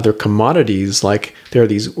oil for other commodities. Like, there are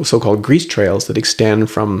these so-called grease trails that extend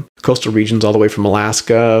from coastal regions all the way from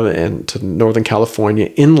Alaska and to Northern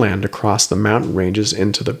California, inland across the mountain ranges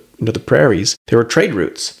into the prairies. There were trade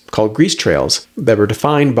routes called grease trails that were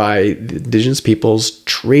defined by the indigenous peoples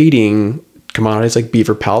trading commodities like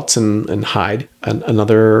beaver pelts and hide and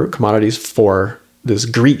other commodities for this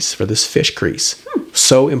grease, for this fish grease.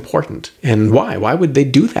 So important. And why? Why would they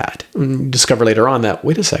do that? And discover later on that,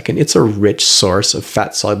 wait a second, it's a rich source of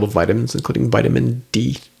fat-soluble vitamins, including vitamin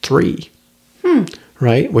D3,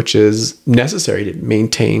 right? Which is necessary to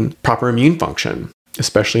maintain proper immune function,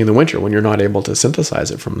 especially in the winter when you're not able to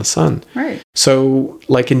synthesize it from the sun. Right. So,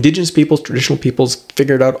 like, indigenous peoples, traditional peoples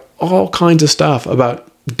figured out all kinds of stuff about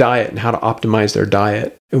diet and how to optimize their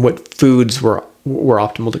diet and what foods were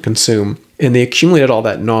optimal to consume. And they accumulated all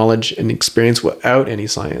that knowledge and experience without any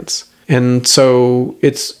science. And so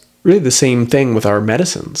it's really the same thing with our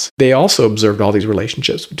medicines. They also observed all these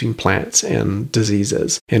relationships between plants and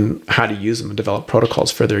diseases and how to use them and develop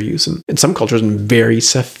protocols for their use. And in some cultures, in very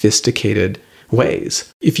sophisticated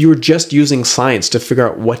ways. If you were just using science to figure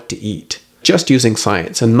out what to eat, just using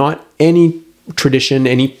science and not any tradition,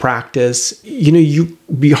 any practice, you'd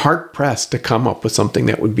be hard pressed to come up with something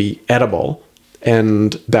that would be edible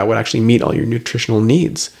and that would actually meet all your nutritional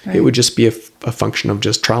needs. Right. It would just be a function of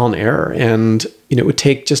just trial and error. And, it would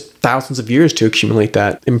take just thousands of years to accumulate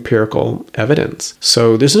that empirical evidence.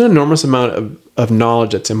 So there's an enormous amount of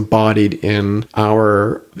knowledge that's embodied in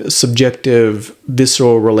our subjective,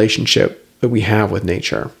 visceral relationship that we have with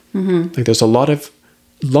nature. Mm-hmm. Like, there's a lot of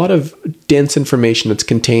dense information that's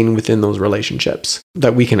contained within those relationships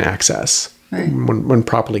that we can access when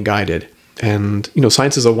properly guided. And,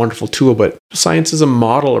 science is a wonderful tool, but science is a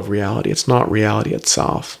model of reality. It's not reality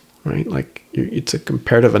itself, right? Like, it's a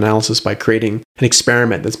comparative analysis by creating an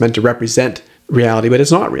experiment that's meant to represent reality, but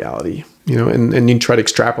it's not reality, and you try to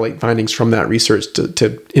extrapolate findings from that research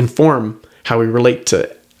to inform how we relate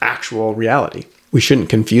to actual reality. We shouldn't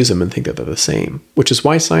confuse them and think that they're the same, which is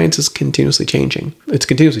why science is continuously changing. It's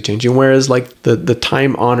continuously changing, whereas like the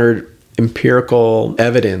time-honored empirical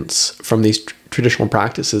evidence from these traditional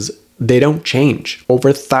practices, they don't change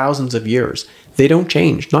over thousands of years. They don't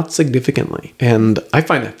change, not significantly. And I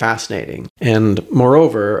find that fascinating. And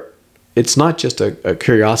moreover, it's not just a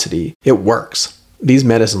curiosity. It works. These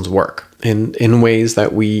medicines work in ways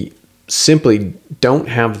that we simply don't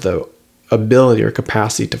have the ability or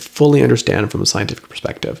capacity to fully understand from a scientific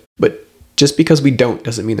perspective. But just because we don't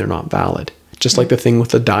doesn't mean they're not valid. Just like the thing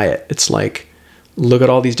with the diet. It's like, look at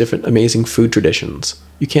all these different amazing food traditions.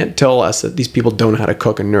 You can't tell us that these people don't know how to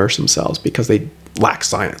cook and nourish themselves because they lack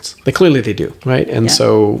science. Like, clearly they do, right? And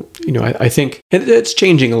so, I think it's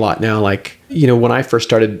changing a lot now. Like, when I first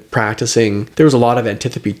started practicing, there was a lot of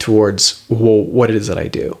antipathy towards, what it is that I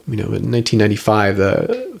do. In 1995,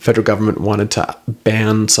 the federal government wanted to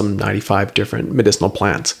ban some 95 different medicinal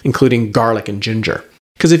plants, including garlic and ginger.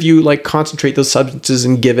 Because if you concentrate those substances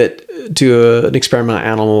and give it to an experimental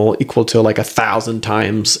animal equal to 1,000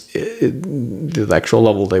 times the actual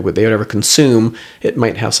level they would ever consume, it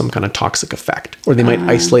might have some kind of toxic effect. Or they might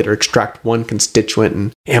isolate or extract one constituent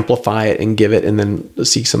and amplify it and give it, and then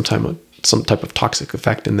see some type of toxic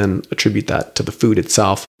effect, and then attribute that to the food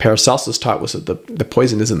itself. Paracelsus taught was that the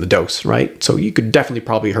poison is in the dose, right? So you could definitely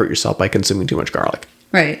probably hurt yourself by consuming too much garlic.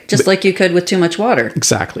 Right. Just like you could with too much water.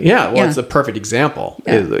 Exactly. Yeah. Well, it's a perfect example.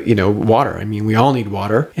 Yeah. Water. I mean, we all need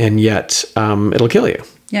water, and yet it'll kill you.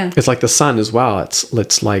 Yeah. It's like the sun as well.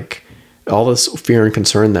 It's like all this fear and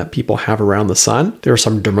concern that people have around the sun. There are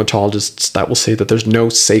some dermatologists that will say that there's no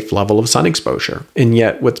safe level of sun exposure. And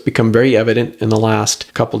yet what's become very evident in the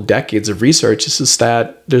last couple decades of research is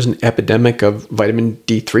that there's an epidemic of vitamin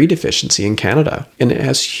D3 deficiency in Canada. And it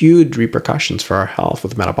has huge repercussions for our health,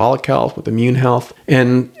 with metabolic health, with immune health.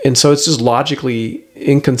 And so it's just logically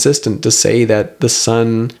inconsistent to say that the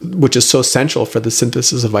sun, which is so essential for the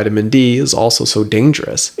synthesis of vitamin D, is also so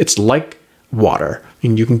dangerous. It's like water. I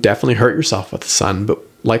mean, you can definitely hurt yourself with the sun, but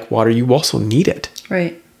like water, you also need it.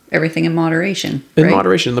 Right. Everything in moderation. In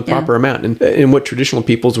moderation, in the proper amount. And what traditional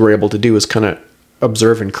peoples were able to do is kind of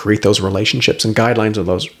observe and create those relationships and guidelines of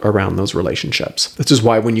those around those relationships. This is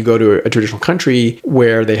why when you go to a traditional country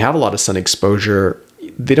where they have a lot of sun exposure,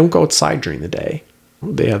 they don't go outside during the day.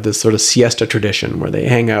 They have this sort of siesta tradition where they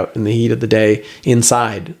hang out in the heat of the day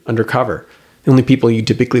inside under cover. The only people you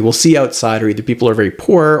typically will see outside are either people who are very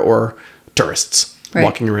poor or tourists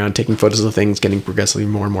walking around, taking photos of things, getting progressively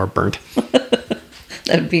more and more burnt.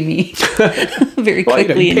 That would be me. Very well,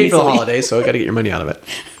 quickly. You paid for the holiday, so I got to get your money out of it.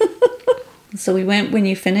 So we went, when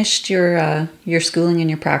you finished your schooling and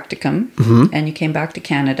your practicum, and you came back to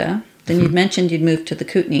Canada, then you'd mentioned you'd moved to the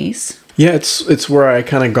Kootenays. Yeah, it's where I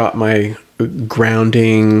kind of got my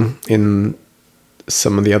grounding in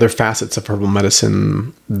some of the other facets of herbal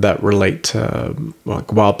medicine that relate to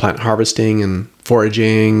like wild plant harvesting and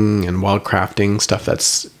foraging and wild crafting, stuff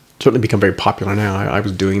that's certainly become very popular now. I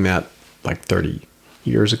was doing that like 30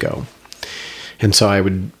 years ago. And so I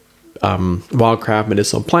would wild craft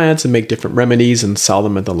medicinal plants and make different remedies and sell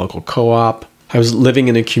them at the local co-op. I was living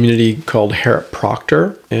in a community called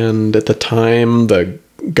Proctor, and at the time the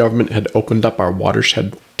government had opened up our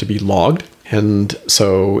watershed to be logged. And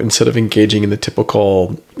so instead of engaging in the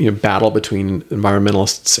typical battle between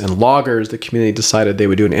environmentalists and loggers, the community decided they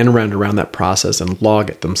would do an end round around that process and log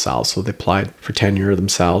it themselves. So they applied for tenure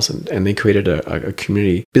themselves, and they created a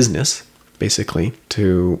community business, basically,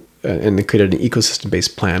 and they created an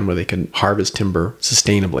ecosystem-based plan where they could harvest timber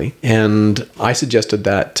sustainably. And I suggested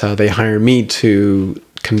that they hire me to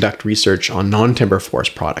conduct research on non-timber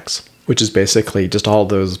forest products, which is basically just all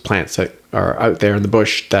those plants that are out there in the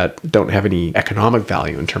bush that don't have any economic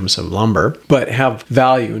value in terms of lumber, but have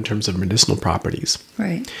value in terms of medicinal properties.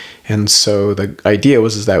 Right. And so the idea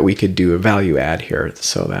was that we could do a value add here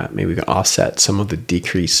so that maybe we could offset some of the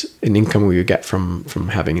decrease in income we would get from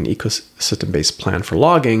having an ecosystem-based plan for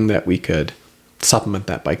logging, that we could supplement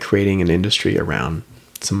that by creating an industry around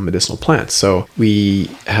some medicinal plants. So we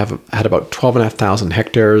have had about 12,500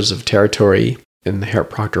 hectares of territory in the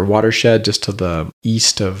Proctor watershed, just to the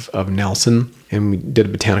east of Nelson. And we did a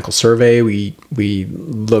botanical survey. We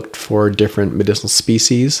looked for different medicinal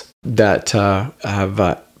species that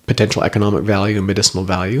have potential economic value and medicinal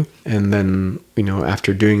value. And then,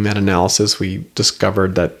 after doing that analysis, we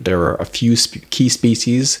discovered that there are a few key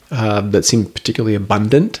species that seemed particularly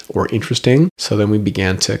abundant or interesting. So then we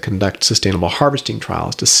began to conduct sustainable harvesting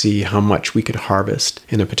trials to see how much we could harvest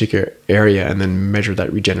in a particular area and then measure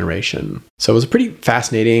that regeneration. So it was a pretty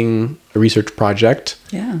fascinating research project.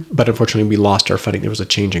 Yeah. But unfortunately, we lost our funding. There was a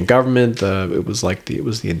change in government. It was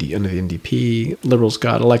the end of the NDP. Liberals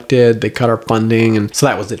got elected. They cut our funding, and so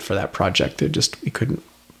that was it for that project. We couldn't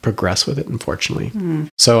progress with it, unfortunately.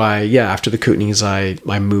 So after the Kootenays,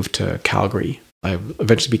 I moved to Calgary. I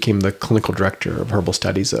eventually became the clinical director of herbal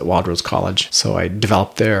studies at Wildwood College. So I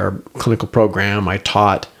developed their clinical program. I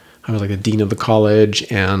taught. I was like the dean of the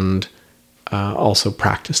college, and also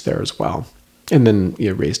practiced there as well. And then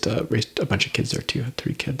raised a bunch of kids there too. Had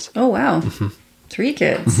 3 kids. Oh wow, 3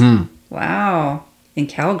 kids. Wow, in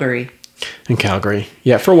Calgary. In Calgary,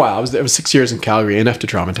 yeah, for a while. I was 6 years in Calgary, enough to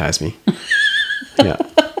traumatize me. Yeah.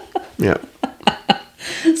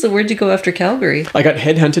 So where'd you go after Calgary? I got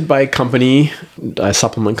headhunted by a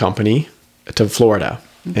supplement company, to Florida.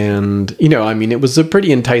 And, it was a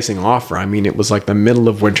pretty enticing offer. It was like the middle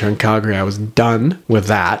of winter in Calgary. I was done with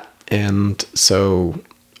that. And so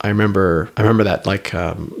I remember that, like,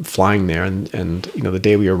 flying there and the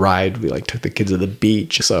day we arrived, we like took the kids to the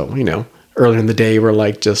beach. So, earlier in the day, we're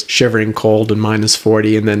like just shivering cold and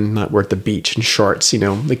 -40, and then we're at the beach in shorts,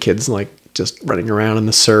 the kids like just running around in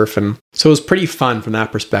the surf. And so it was pretty fun from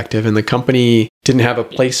that perspective. And the company didn't have a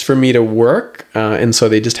place for me to work. And so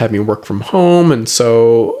they just had me work from home. And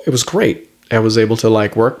so it was great. I was able to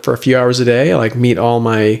work for a few hours a day, meet all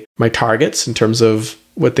my targets in terms of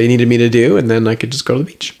what they needed me to do, and then I could just go to the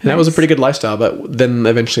beach. And that was a pretty good lifestyle. But then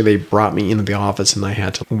eventually they brought me into the office, and I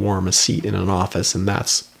had to warm a seat in an office, and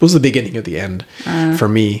that was the beginning of the end for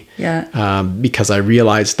me. Yeah. Because I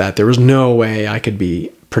realized that there was no way I could be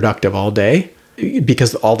productive all day,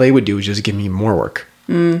 because all they would do was just give me more work.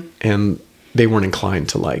 and they weren't inclined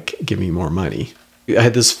to like give me more money. I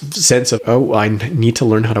had this sense of, oh, I need to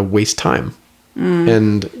learn how to waste time.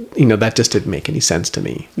 And, that just didn't make any sense to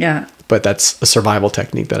me. Yeah. But that's a survival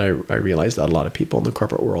technique that I realized that a lot of people in the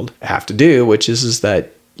corporate world have to do, which is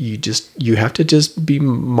that you have to just be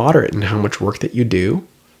moderate in how much work that you do.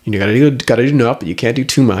 You gotta do enough, but you can't do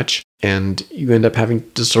too much. And you end up having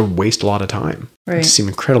to sort of waste a lot of time. Right. It seemed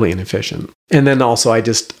incredibly inefficient. And then also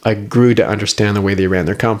I grew to understand the way they ran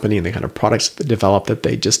their company and the kind of products that they developed, that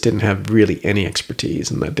they just didn't have really any expertise,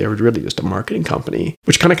 and that they were really just a marketing company,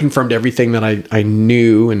 which kind of confirmed everything that I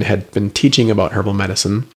knew and had been teaching about herbal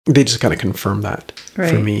medicine. They just kind of confirmed that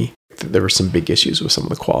for me. There were some big issues with some of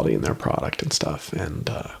the quality in their product and stuff. And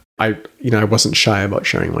I wasn't shy about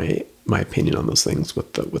sharing my opinion on those things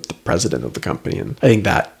with the president of the company. And I think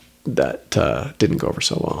that didn't go over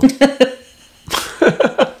so well.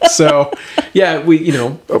 So, yeah, we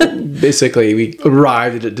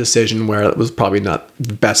arrived at a decision where it was probably not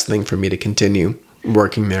the best thing for me to continue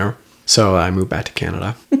working there. So I moved back to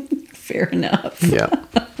Canada. Fair enough. Yeah.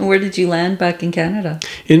 Where did you land back in Canada?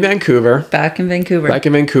 In Vancouver. Back in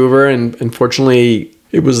Vancouver. And unfortunately,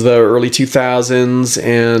 it was the early 2000s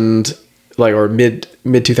and or mid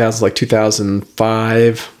 2000s, like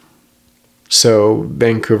 2005. So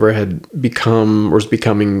Vancouver was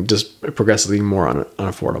becoming just progressively more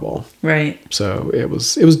unaffordable. Right. So it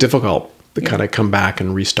was difficult to kind of come back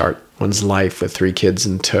and restart one's life with 3 kids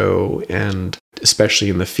in tow, and especially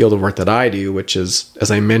in the field of work that I do, which is,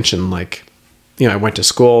 as I mentioned, I went to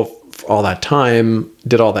school all that time,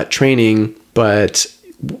 did all that training, but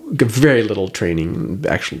very little training in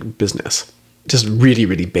actual business. Just really,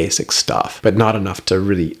 really basic stuff, but not enough to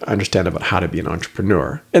really understand about how to be an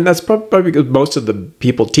entrepreneur. And that's probably because most of the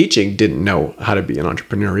people teaching didn't know how to be an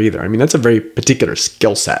entrepreneur either. I mean, that's a very particular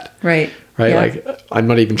skill set. Right. Right? Yeah. Like, I'm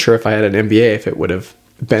not even sure if I had an MBA, if it would have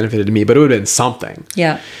benefited me, but it would have been something.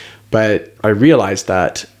 Yeah. But I realized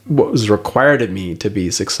that what was required of me to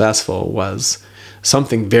be successful was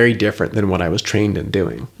something very different than what I was trained in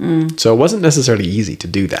doing. So it wasn't necessarily easy to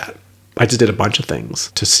do that. I just did a bunch of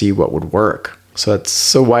things to see what would work.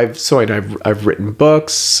 I've written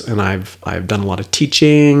books, and I've done a lot of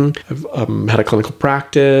teaching. I've had a clinical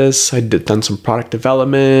practice. I've done some product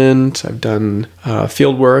development. I've done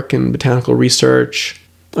field work and botanical research.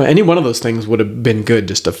 Any one of those things would have been good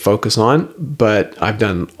just to focus on, but I've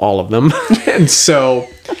done all of them. And so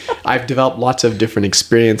I've developed lots of different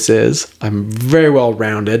experiences. I'm very well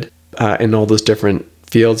rounded in all those different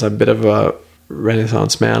fields. I'm a bit of a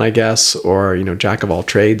Renaissance man, I guess, or jack of all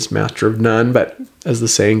trades, master of none. But as the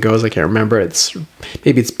saying goes, I can't remember.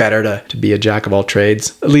 Maybe it's better to be a jack of all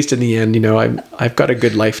trades. At least in the end, I've got a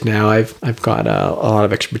good life now. I've got a lot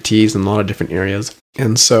of expertise in a lot of different areas,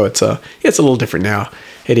 and so it's a little different now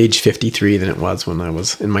at age 53 than it was when I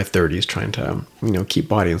was in my 30s, trying to keep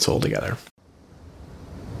body and soul together.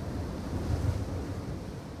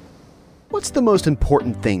 What's the most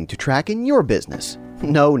important thing to track in your business?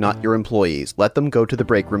 No, not your employees. Let them go to the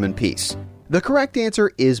break room in peace. The correct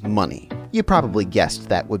answer is money. You probably guessed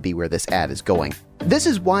that would be where this ad is going. This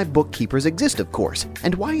is why bookkeepers exist, of course,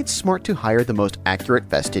 and why it's smart to hire the most accurate,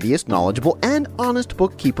 fastidious, knowledgeable, and honest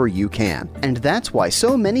bookkeeper you can. And that's why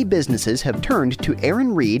so many businesses have turned to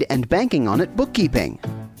Erin Reed and Banking on It Bookkeeping.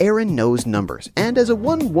 Erin knows numbers, and as a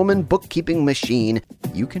one-woman bookkeeping machine,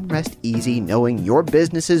 you can rest easy knowing your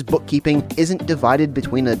business's bookkeeping isn't divided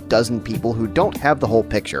between a dozen people who don't have the whole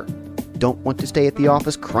picture. Don't want to stay at the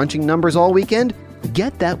office crunching numbers all weekend?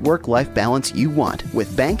 Get that work-life balance you want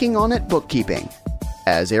with Banking on It Bookkeeping.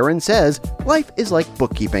 As Erin says, life is like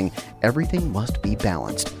bookkeeping. Everything must be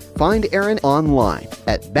balanced. Find Erin online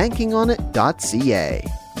at bankingonit.ca.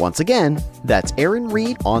 Once again, that's Erin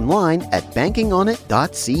Reed online at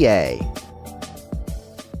bankingonit.ca.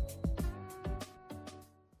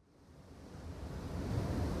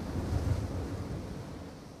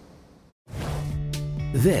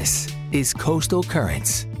 This is Coastal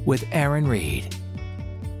Currents with Erin Reed.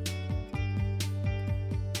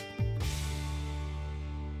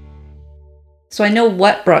 So I know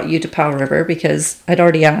what brought you to Powell River because I'd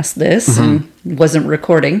already asked this and wasn't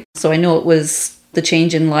recording. So I know it was the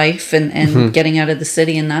change in life and getting out of the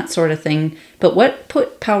city and that sort of thing. But what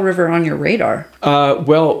put Powell River on your radar?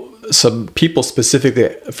 Well, some people specifically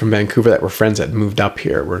from Vancouver that were friends that moved up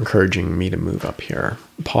here were encouraging me to move up here.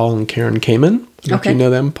 Paul and Karen Kamen. If you know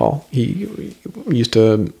them, Paul. He used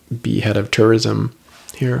to be head of tourism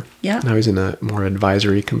here. Yeah. Now he's in a more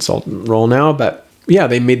advisory consultant role now, but yeah,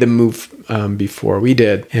 they made the move before we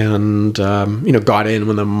did, and got in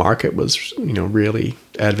when the market was really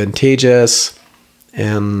advantageous,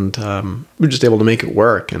 and we were just able to make it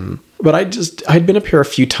work. And But I'd been up here a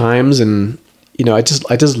few times, and I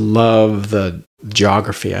just love the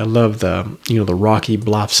geography. I love the rocky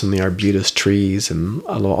bluffs and the arbutus trees, and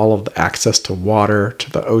all of the access to water,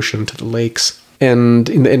 to the ocean, to the lakes. And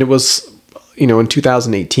it was, in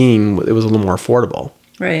 2018, it was a little more affordable.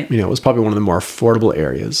 Right. It was probably one of the more affordable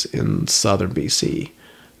areas in southern BC,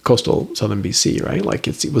 coastal southern BC, right? Like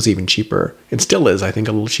it was even cheaper. It still is, I think,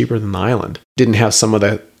 a little cheaper than the island. Didn't have some of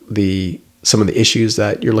the issues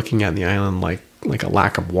that you're looking at in the island, like a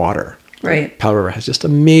lack of water. Right. Powell River has just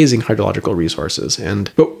amazing hydrological resources.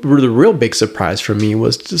 But the real big surprise for me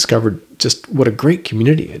was to discover just what a great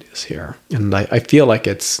community it is here. And I feel like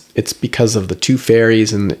it's because of the two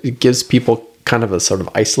ferries, and it gives people kind of a sort of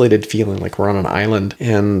isolated feeling like we're on an island.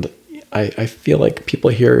 And I feel like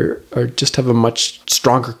people here just have a much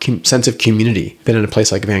stronger sense of community than in a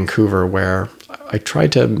place like Vancouver, where I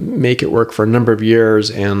tried to make it work for a number of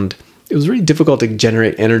years, and it was really difficult to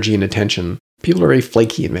generate energy and attention. People are very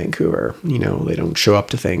flaky in Vancouver. They don't show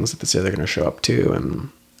up to things that they say they're going to show up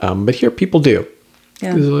to. But here people do.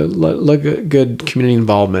 Yeah. There's a good community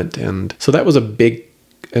involvement. And so that was a big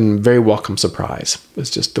and very welcome surprise.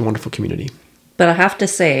 It's just a wonderful community. But I have to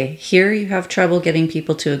say, here you have trouble getting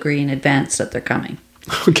people to agree in advance that they're coming.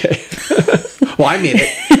 Okay. Well, I made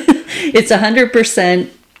it. It's 100%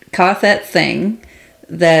 Cathet thing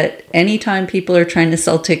that anytime people are trying to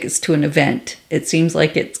sell tickets to an event, it seems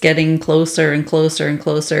like it's getting closer and closer and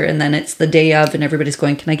closer. And then it's the day of and everybody's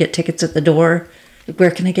going, can I get tickets at the door?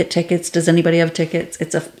 Where can I get tickets? Does anybody have tickets?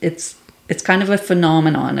 It's kind of a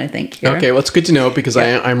phenomenon, I think, here. Okay, well, it's good to know, because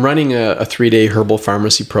I'm running a 3-day herbal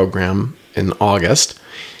pharmacy program in August,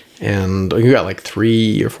 and we got like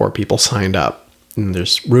 3 or 4 people signed up, and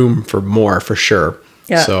there's room for more for sure.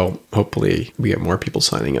 Yeah. So hopefully we get more people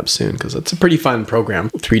signing up soon, because it's a pretty fun program.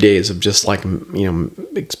 3 days of just like,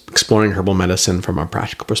 exploring herbal medicine from a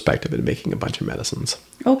practical perspective and making a bunch of medicines.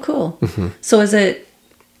 Oh, cool. Mm-hmm. So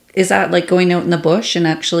is that like going out in the bush and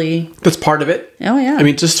actually... That's part of it. Oh, yeah. I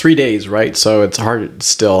mean, just 3 days, right? So it's hard to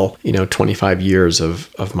distill, 25 years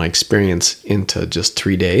of my experience into just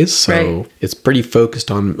 3 days. So It's pretty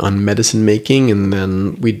focused on medicine making. And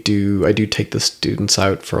then I do take the students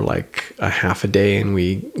out for like a half a day, and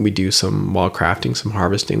we do some wild crafting, some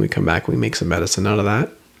harvesting. We come back, we make some medicine out of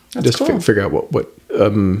that. That's just cool. Figure out what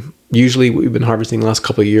usually what we've been harvesting the last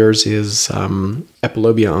couple of years is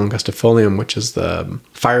Epilobia angustifolium, which is the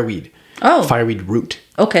fireweed. Oh. Fireweed root.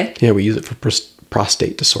 Okay. Yeah, we use it for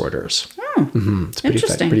prostate disorders. Oh, It's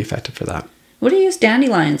pretty effective for that. What do you use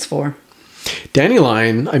dandelions for?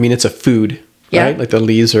 Dandelion, I mean, it's a food, right? Like the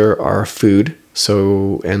leaves are a food.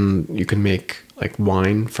 So, and you can make like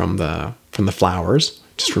wine from the flowers.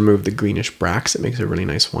 Just remove the greenish bracts. It makes a really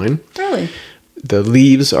nice wine. Really? The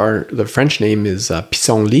leaves the French name is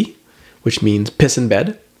pissenlit, which means piss in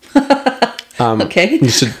bed. Okay.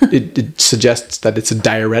 It suggests that it's a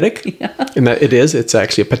diuretic, and that it is. It's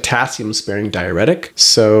actually a potassium-sparing diuretic.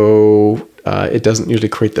 So it doesn't usually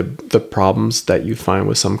create the problems that you find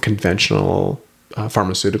with some conventional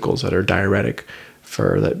pharmaceuticals that are diuretic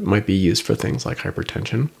that might be used for things like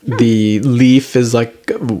hypertension. The leaf is like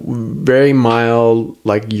very mild,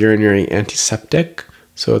 like urinary antiseptic.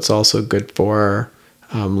 So it's also good for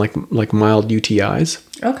like mild UTIs.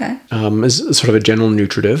 Okay. As sort of a general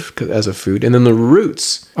nutritive as a food. And then the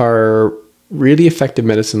roots are really effective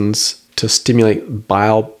medicines to stimulate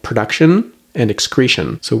bile production and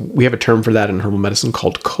excretion. So we have a term for that in herbal medicine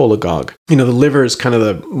called cholagogue. The liver is kind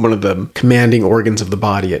of one of the commanding organs of the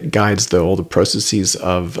body. It guides all the processes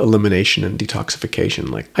of elimination and detoxification.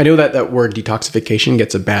 Like, I know that word detoxification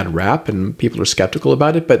gets a bad rap and people are skeptical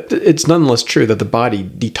about it, but it's nonetheless true that the body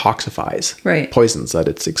detoxifies poisons that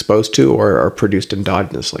it's exposed to or are produced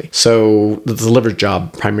endogenously. So the liver's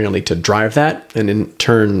job primarily to drive that, and in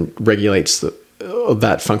turn regulates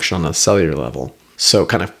that function on a cellular level. So it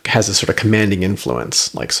kind of has a sort of commanding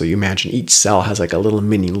influence. Like, so you imagine each cell has like a little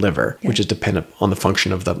mini liver, which is dependent on the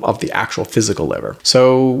function of the actual physical liver.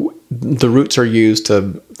 So the roots are used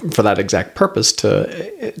for that exact purpose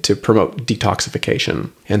to promote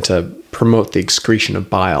detoxification and to promote the excretion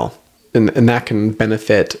of bile. And that can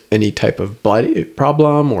benefit any type of blood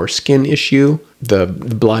problem or skin issue. The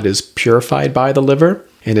blood is purified by the liver.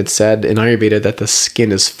 And it's said in Ayurveda that the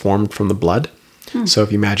skin is formed from the blood. So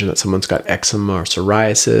if you imagine that someone's got eczema or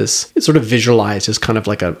psoriasis, it's sort of visualized as kind of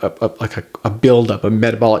like a buildup, a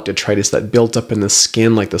metabolic detritus that builds up in the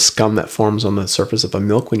skin, like the scum that forms on the surface of a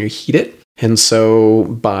milk when you heat it. And so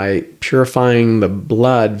by purifying the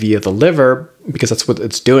blood via the liver, because that's what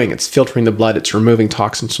it's doing, it's filtering the blood, it's removing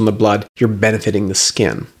toxins from the blood, you're benefiting the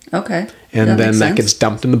skin. Okay. And then that gets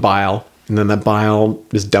dumped in the bile. And then the bile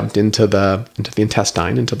is dumped into the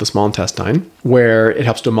intestine, into the small intestine, where it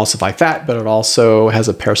helps to emulsify fat, but it also has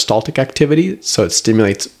a peristaltic activity. So it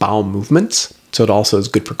stimulates bowel movements. So it also is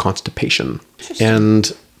good for constipation.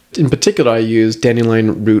 And in particular, I use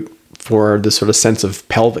dandelion root for this sort of sense of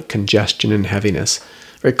pelvic congestion and heaviness.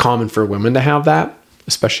 Very common for women to have that,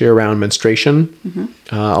 especially around menstruation.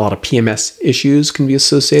 A lot of PMS issues can be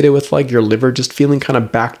associated with like your liver just feeling kind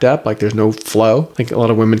of backed up, like there's no flow. Like a lot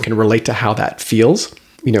of women can relate to how that feels.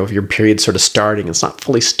 You know, if your period's sort of starting, it's not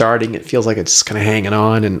fully starting, it feels like it's just kind of hanging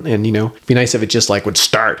on, and you know, it'd be nice if it just like would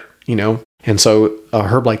start, you know. And so a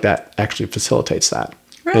herb like that actually facilitates that.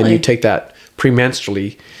 Really? And you take that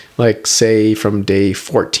premenstrually, like say from day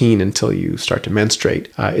 14 until you start to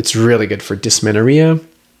menstruate. It's really good for dysmenorrhea.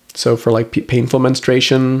 So for like painful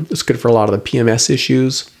menstruation, it's good for a lot of the PMS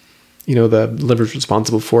issues. You know, the liver's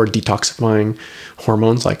responsible for detoxifying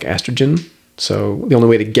hormones like estrogen. So the only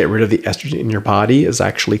way to get rid of the estrogen in your body is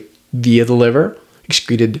actually via the liver,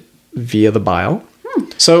 excreted via the bile.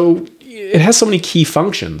 So it has so many key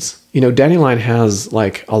functions. You know, dandelion has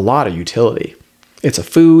like a lot of utility. It's a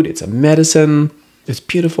food, it's a medicine, it's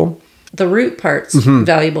beautiful. The root part's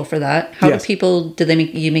valuable for that. How Yes. do people,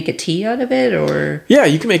 you make a tea out of it, or? Yeah,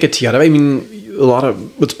 you can make a tea out of it. I mean, a lot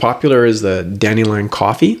of what's popular is the dandelion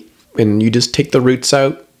coffee. And you just take the roots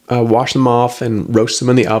out, wash them off, and roast them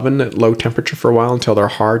in the oven at low temperature for a while until they're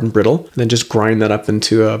hard and brittle. And then just grind that up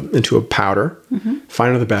into a powder.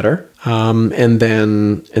 Finer the better. And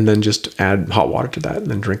then just add hot water to that, and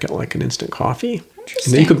then drink it like an instant coffee.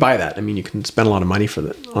 And then you can buy that. I mean, you can spend a lot of money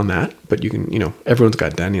on that, but you can, you know, everyone's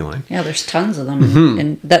got dandelion. Yeah, there's tons of them,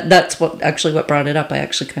 and that's what brought it up. I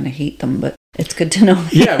actually kind of hate them, but it's good to know.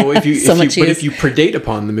 Yeah, well, if you predate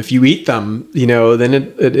upon them, if you eat them, you know, then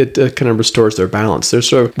it kind of restores their balance. There's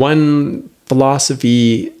sort of one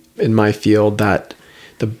philosophy in my field that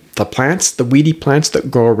the plants, the weedy plants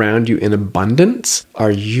that grow around you in abundance,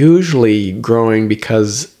 are usually growing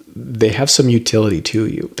because they have some utility to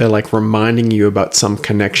you. They're like reminding you about some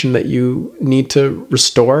connection that you need to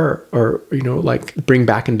restore or you know, like bring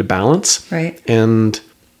back into balance. Right. And,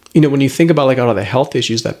 you know, when you think about like all of the health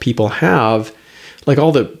issues that people have, like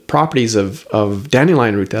all the properties of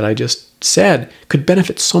dandelion root that I just said could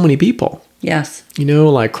benefit so many people. Yes. You know,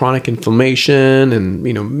 like chronic inflammation and,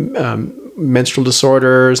 you know, menstrual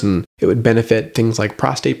disorders, and it would benefit things like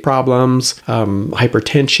prostate problems,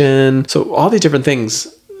 hypertension. So all these different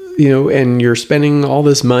things. You know, and you're spending all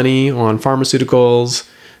this money on pharmaceuticals,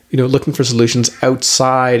 you know, looking for solutions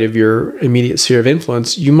outside of your immediate sphere of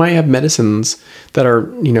influence. You might have medicines that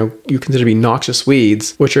are, you know, you consider to be noxious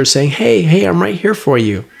weeds, which are saying, hey, I'm right here for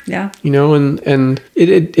you. Yeah. You know, and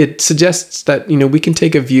it suggests that, you know, we can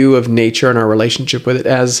take a view of nature and our relationship with it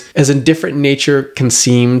as indifferent nature can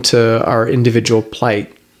seem to our individual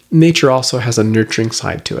plight. Nature also has a nurturing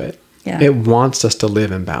side to it. Yeah. It wants us to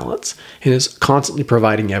live in balance and is constantly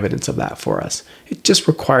providing evidence of that for us. It just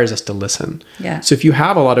requires us to listen. Yeah. So if you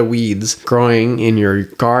have a lot of weeds growing in your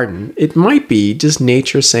garden, it might be just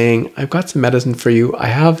nature saying, I've got some medicine for you. I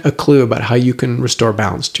have a clue about how you can restore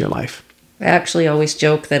balance to your life. I actually always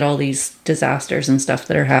joke that all these disasters and stuff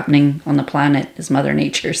that are happening on the planet is Mother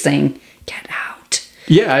Nature saying, get out.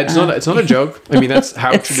 Yeah, it's not a joke. I mean, that's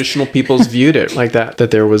how traditional peoples viewed it, like that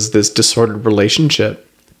there was this disordered relationship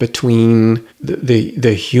between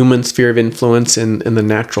the human sphere of influence and the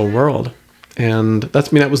natural world. And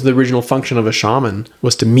that was the original function of a shaman,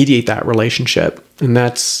 was to mediate that relationship. And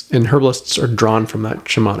herbalists are drawn from that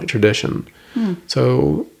shamanic tradition.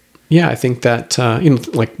 So yeah, I think that, you know,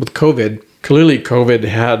 like with COVID, clearly COVID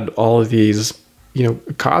had all of these, you know,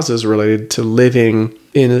 causes related to living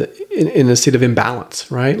in a state of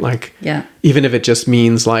imbalance, right? Like, yeah, even if it just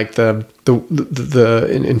means like the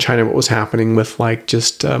in China, what was happening with like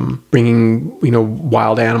just bringing, you know,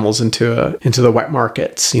 wild animals into the wet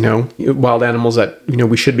markets, you know, wild animals that, you know,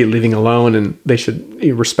 we should be leaving alone and they should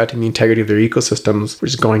be respecting the integrity of their ecosystems. We're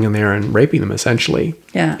just going in there and raping them essentially.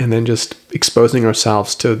 Yeah. And then just exposing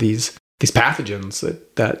ourselves to these pathogens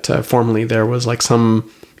that formerly there was like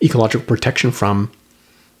some ecological protection from,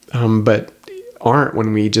 but aren't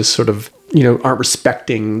when we just sort of, you know, aren't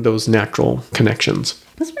respecting those natural connections.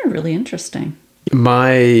 That's been really interesting.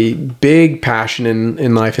 My big passion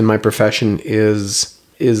in life, in my profession, is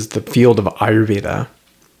the field of Ayurveda,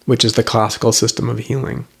 which is the classical system of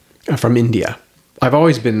healing from India. I've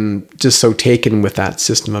always been just so taken with that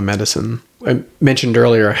system of medicine. I mentioned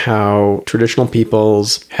earlier how traditional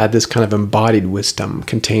peoples had this kind of embodied wisdom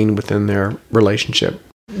contained within their relationship.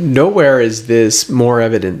 Nowhere is this more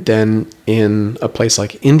evident than in a place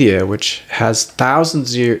like India, which has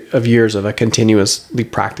thousands of years of a continuously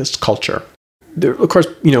practiced culture. of course,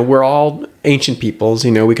 we're all ancient peoples.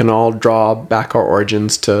 We can all draw back our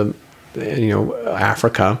origins to,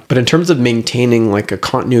 Africa. But in terms of maintaining like a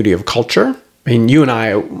continuity of culture, I mean, you and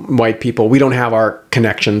I, white people, we don't have our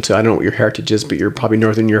connection to, I don't know what your heritage is, but you're probably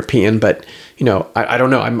Northern European. But, I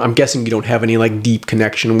don't know. I'm guessing you don't have any like deep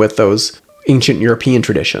connection with those ancient European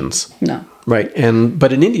traditions. No. Right.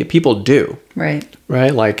 But in India, people do. Right.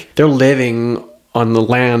 Right. Like they're living on the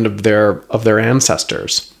land of their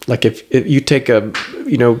ancestors. Like if you take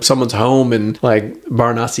someone's home in like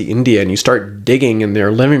Varanasi, India, and you start digging in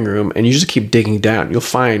their living room and you just keep digging down, you'll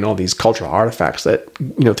find all these cultural artifacts that,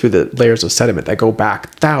 through the layers of sediment that go back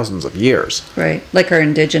thousands of years. Right. Like our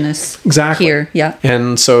indigenous exactly. here. Yeah.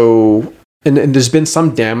 And so, and there's been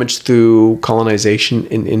some damage through colonization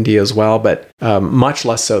in India as well, but much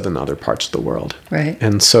less so than other parts of the world. Right.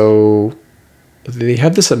 And so they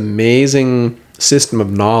have this amazing system of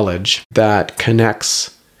knowledge that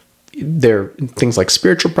connects their things like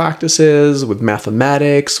spiritual practices with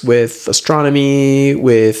mathematics, with astronomy,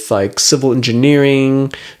 with like civil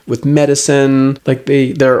engineering, with medicine. Like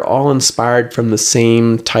they're all inspired from the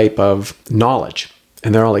same type of knowledge,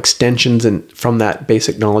 and they're all extensions from that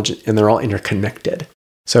basic knowledge, and they're all interconnected.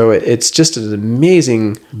 So it's just an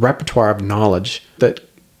amazing repertoire of knowledge that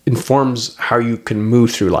informs how you can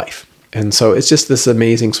move through life. And so it's just this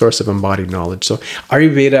amazing source of embodied knowledge. So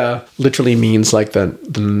Ayurveda literally means like the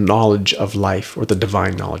knowledge of life, or the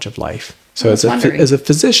divine knowledge of life. So as a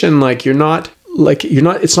physician,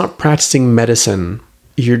 it's not practicing medicine.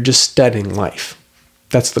 You're just studying life.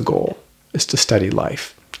 That's the goal, is to study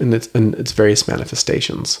life and its various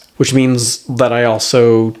manifestations, which means that I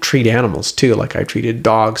also treat animals too. Like I treated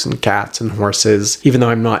dogs and cats and horses, even though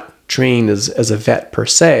I'm not trained as a vet per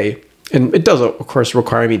se. And it does, of course,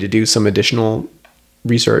 require me to do some additional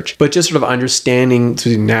research, but just sort of understanding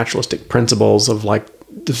through the naturalistic principles of like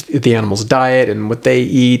the animal's diet and what they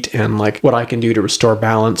eat, and like what I can do to restore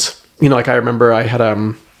balance. Like I remember I had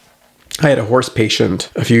a horse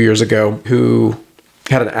patient a few years ago who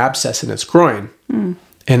had an abscess in its groin.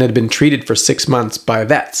 And had been treated for 6 months by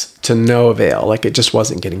vets to no avail. Like it just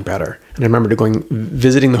wasn't getting better. And I remember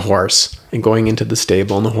visiting the horse and going into the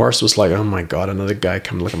stable, and the horse was like, "Oh my God, another guy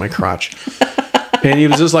come look at my crotch." And he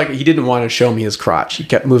was just like, he didn't want to show me his crotch. He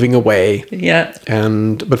kept moving away. Yeah.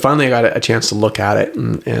 But finally I got a chance to look at it,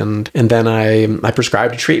 and then I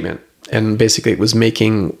prescribed a treatment. And basically it was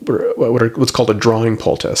making what's called a drawing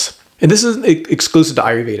poultice. And this isn't exclusive to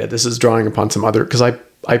Ayurveda. This is drawing upon some other, because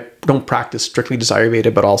I don't practice strictly just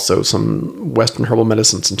Ayurveda, but also some Western herbal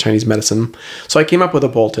medicines and Chinese medicine. So I came up with a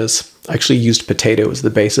poultice. I actually used potato as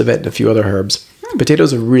the base of it and a few other herbs. Potato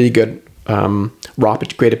is a really good, raw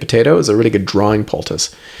grated potato is a really good drawing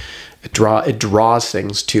poultice. It draws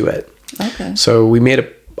things to it. Okay. So we made a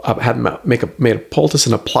poultice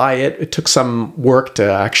and apply it. It took some work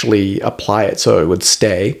to actually apply it so it would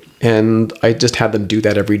stay. And I just had them do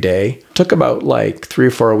that every day. It took about like 3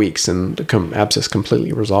 or 4 weeks, and the abscess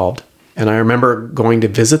completely resolved. And I remember going to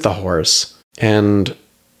visit the horse, and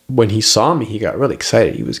when he saw me, he got really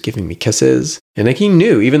excited. He was giving me kisses. And like he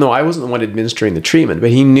knew, even though I wasn't the one administering the treatment,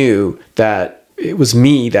 but he knew that it was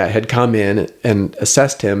me that had come in and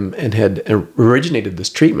assessed him and had originated this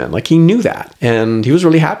treatment. Like he knew that. And he was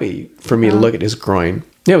really happy for me to look at his groin.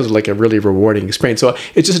 Yeah, it was like a really rewarding experience. So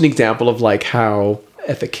it's just an example of like how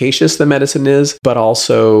efficacious the medicine is, but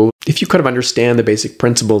also if you kind of understand the basic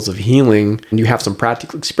principles of healing and you have some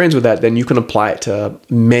practical experience with that, then you can apply it to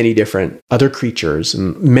many different other creatures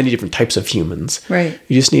and many different types of humans. Right.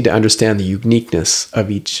 You just need to understand the uniqueness of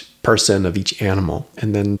each person, of each animal,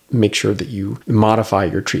 and then make sure that you modify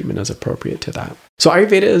your treatment as appropriate to that. So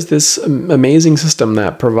Ayurveda is this amazing system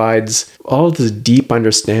that provides all of this deep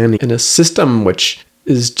understanding in a system which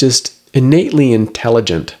is just innately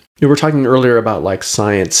intelligent. We were talking earlier about like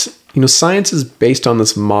science. Science is based on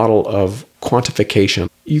this model of quantification.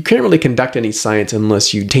 You can't really conduct any science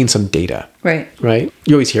unless you obtain some data. Right. Right?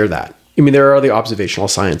 You always hear that. I mean, there are the observational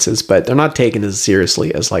sciences, but they're not taken as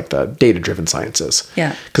seriously as like the data-driven sciences.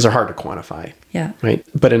 Yeah. Because they're hard to quantify. Yeah. Right?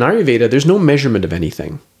 But in Ayurveda, there's no measurement of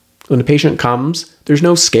anything. When a patient comes, there's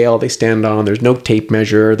no scale they stand on, there's no tape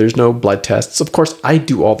measure, there's no blood tests. Of course, I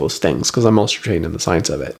do all those things because I'm also trained in the science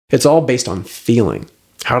of it. It's all based on feeling.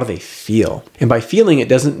 How do they feel? And by feeling, it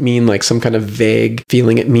doesn't mean like some kind of vague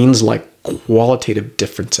feeling. It means like qualitative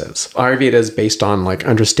differences. Ayurveda is based on like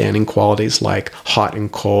understanding qualities like hot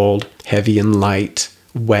and cold, heavy and light,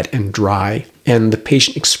 wet and dry, and the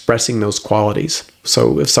patient expressing those qualities.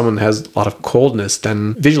 So if someone has a lot of coldness,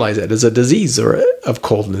 then visualize it as a disease or of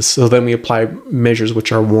coldness. So then we apply measures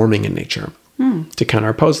which are warming in nature. to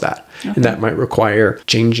counterappose that. Okay. And that might require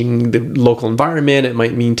changing the local environment. It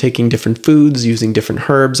might mean taking different foods, using different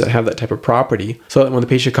herbs that have that type of property. So that when the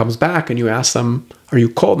patient comes back and you ask them, are you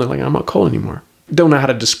cold? And they're like, I'm not cold anymore. Don't know how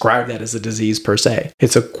to describe that as a disease per se.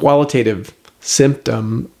 It's a qualitative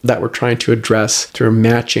symptom that we're trying to address through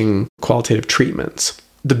matching qualitative treatments.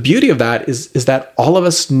 The beauty of that is that all of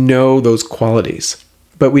us know those qualities,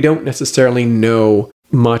 but we don't necessarily know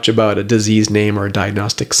much about a disease name or a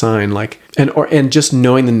diagnostic sign, and just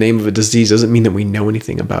knowing the name of a disease doesn't mean that we know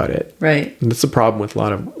anything about it. Right. And that's the problem with a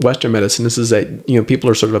lot of Western medicine. This is that, people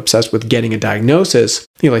are sort of obsessed with getting a diagnosis.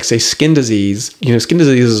 Like say skin disease. Skin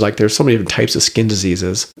disease is like there's so many different types of skin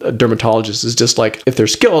diseases. A dermatologist is just like, if they're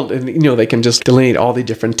skilled, and they can just delineate all the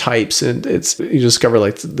different types, and you discover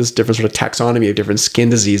like this different sort of taxonomy of different skin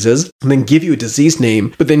diseases, and then give you a disease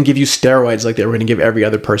name, but then give you steroids like they were going to give every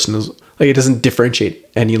other person. Like it doesn't differentiate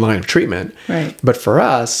any line of treatment. Right. But for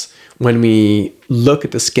us, when we look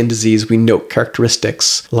at the skin disease, we note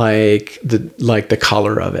characteristics like the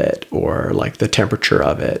color of it, or like the temperature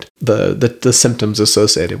of it, the symptoms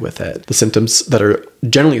associated with it, the symptoms that are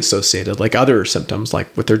generally associated, like other symptoms, like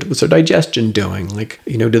what's their digestion doing, like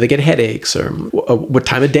do they get headaches, or what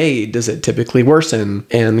time of day does it typically worsen,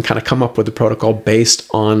 and kind of come up with a protocol based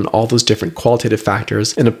on all those different qualitative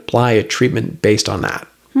factors and apply a treatment based on that.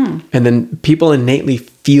 And then people innately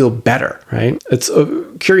feel better, right? It's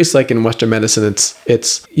curious, like in Western medicine,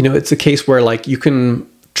 it's a case where like you can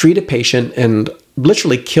treat a patient and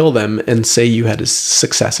literally kill them and say you had a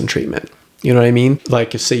success in treatment. You know what I mean?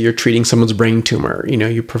 Like if say you're treating someone's brain tumor,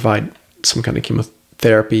 you provide some kind of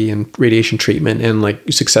chemotherapy and radiation treatment, and like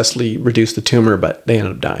you successfully reduce the tumor, but they end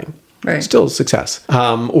up dying. Right. Still a success.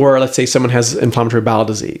 Or let's say someone has inflammatory bowel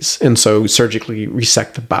disease, and so surgically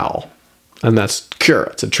resect the bowel. And that's cure.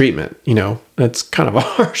 It's a treatment, It's kind of a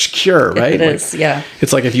harsh cure, right? It is, yeah.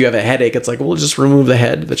 It's like if you have a headache, it's like, well, just remove the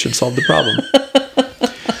head. That should solve the problem.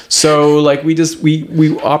 So like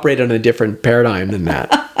we operate on a different paradigm than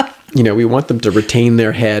that. We want them to retain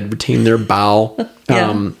their head, retain their bowel.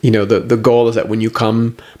 Yeah. The goal is that when you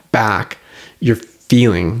come back, you're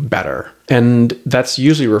feeling better. And that's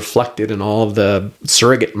usually reflected in all of the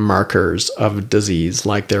surrogate markers of disease,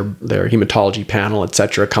 like their hematology panel,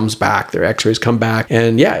 etc., comes back, their x-rays come back.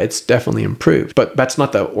 And yeah, it's definitely improved. But that's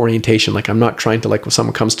not the orientation. Like I'm not trying to, like when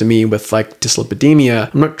someone comes to me with like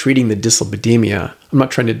dyslipidemia, I'm not treating the dyslipidemia. I'm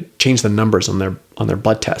not trying to change the numbers on their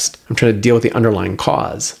blood test. I'm trying to deal with the underlying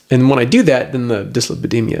cause. And when I do that, then the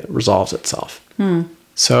dyslipidemia resolves itself.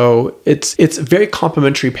 So it's a very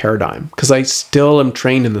complementary paradigm, because I still am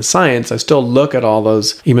trained in the science. I still look at all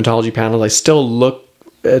those hematology panels. I still look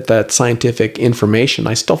at that scientific information.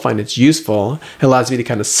 I still find it's useful. It allows me to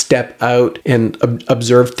kind of step out and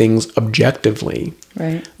observe things objectively.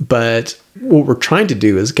 Right. But what we're trying to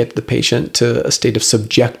do is get the patient to a state of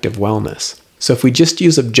subjective wellness. So if we just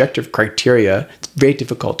use objective criteria, it's very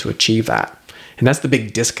difficult to achieve that. And that's the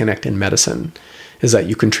big disconnect in medicine, is that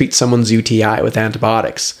you can treat someone's UTI with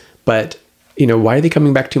antibiotics, but, why are they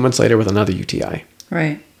coming back 2 months later with another UTI?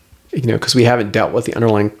 Right. Because we haven't dealt with the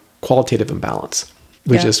underlying qualitative imbalance.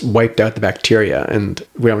 We just wiped out the bacteria, and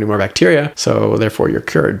we don't have any more bacteria, so therefore you're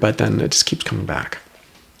cured, but then it just keeps coming back.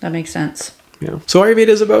 That makes sense. So Ayurveda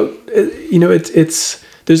is about,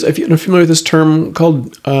 there's, if you're familiar with this term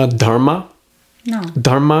called Dharma. No.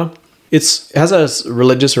 Dharma. It has a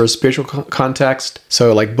religious or a spiritual context.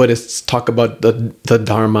 So like Buddhists talk about the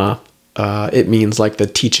Dharma, it means like the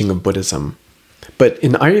teaching of Buddhism. But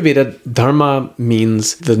in Ayurveda, Dharma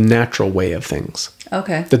means the natural way of things.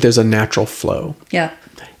 Okay. That there's a natural flow. Yeah.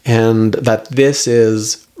 And that this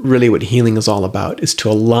is really what healing is all about, is to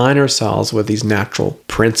align ourselves with these natural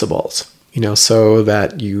principles. So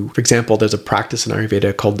that for example, there's a practice in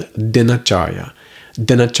Ayurveda called Dinacharya.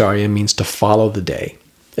 Dinacharya means to follow the day.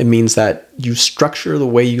 It means that you structure the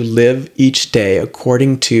way you live each day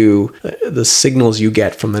according to the signals you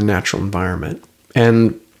get from the natural environment.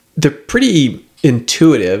 And they're pretty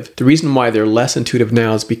intuitive. The reason why they're less intuitive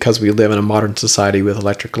now is because we live in a modern society with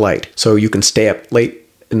electric light. So you can stay up late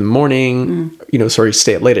in the morning,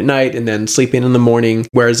 stay up late at night and then sleep in the morning.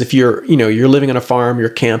 Whereas if you're living on a farm, you're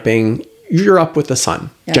camping, you're up with the sun,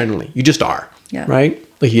 generally. You just are, right?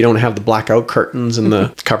 Like you don't have the blackout curtains and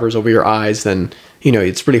the covers over your eyes, then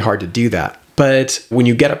it's really hard to do that. But when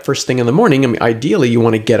you get up first thing in the morning, ideally you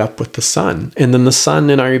want to get up with the sun. And then the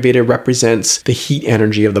sun in Ayurveda represents the heat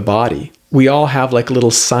energy of the body. We all have like a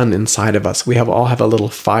little sun inside of us. We all have a little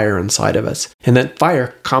fire inside of us. And that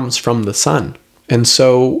fire comes from the sun. And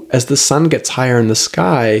so as the sun gets higher in the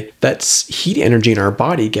sky, that heat energy in our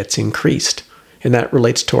body gets increased. And that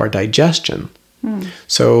relates to our digestion.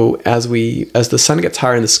 So as the sun gets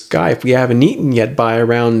higher in the sky, if we haven't eaten yet by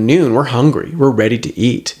around noon, we're hungry. We're ready to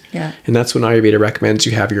eat. Yeah. And that's when Ayurveda recommends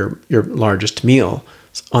you have your largest meal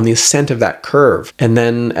on the ascent of that curve. And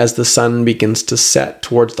then as the sun begins to set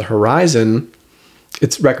towards the horizon,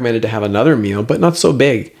 it's recommended to have another meal, but not so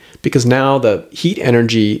big, because now the heat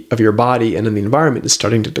energy of your body and in the environment is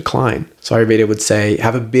starting to decline. So Ayurveda would say,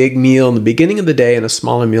 have a big meal in the beginning of the day and a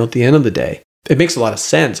smaller meal at the end of the day. It makes a lot of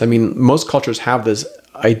sense. I mean, most cultures have this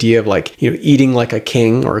idea of eating like a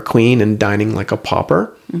king or a queen and dining like a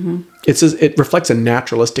pauper. It reflects a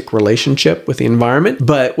naturalistic relationship with the environment.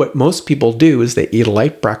 But what most people do is they eat a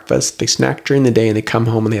light breakfast, they snack during the day, and they come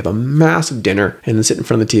home and they have a massive dinner and then sit in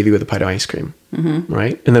front of the TV with a pint of ice cream,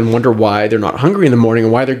 right? And then wonder why they're not hungry in the morning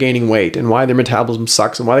and why they're gaining weight and why their metabolism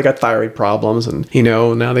sucks and why they got thyroid problems and,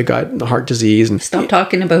 now they got heart disease. And Stop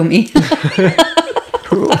talking about me.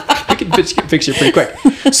 We can fix you pretty quick.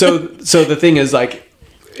 So the thing is,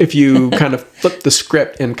 if you kind of flip the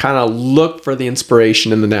script and kind of look for the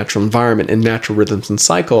inspiration in the natural environment and natural rhythms and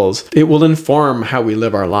cycles, it will inform how we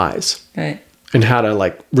live our lives. Right. And how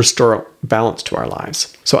to restore balance to our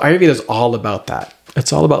lives. So Ayurveda is all about that.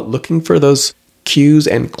 It's all about looking for those cues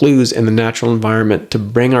and clues in the natural environment to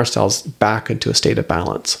bring ourselves back into a state of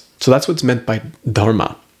balance. So that's what's meant by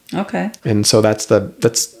dharma. Okay. And so that's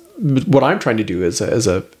what I'm trying to do as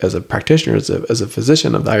a practitioner, as a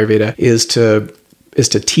physician of the Ayurveda, is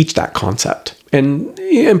to teach that concept and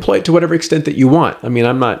employ it to whatever extent that you want. I mean,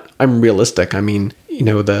 I'm realistic. I mean,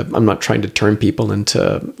 I'm not trying to turn people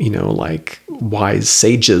into, wise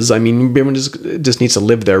sages. I mean, everyone just needs to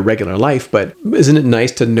live their regular life. But isn't it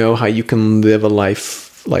nice to know how you can live a life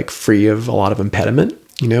free of a lot of impediment?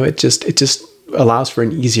 It just allows for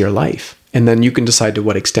an easier life. And then you can decide to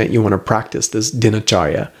what extent you want to practice this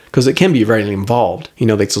dinacharya, because it can be very involved.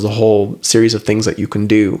 There's a whole series of things that you can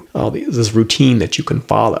do, this routine that you can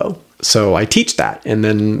follow. So I teach that. And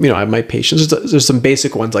then, I have my patients. There's some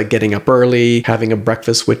basic ones like getting up early, having a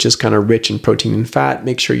breakfast which is kind of rich in protein and fat.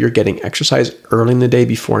 Make sure you're getting exercise early in the day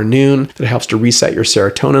before noon. That helps to reset your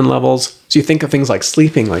serotonin levels. So you think of things like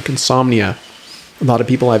sleeping, like insomnia. A lot of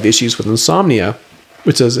people have issues with insomnia,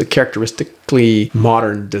 which is a characteristically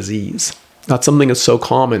modern disease. Not something that's so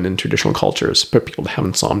common in traditional cultures for people to have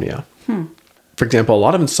insomnia. For example, a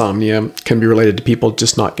lot of insomnia can be related to people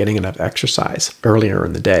just not getting enough exercise earlier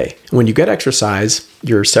in the day. When you get exercise,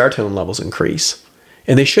 your serotonin levels increase.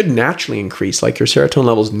 And they should naturally increase, your serotonin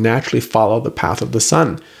levels naturally follow the path of the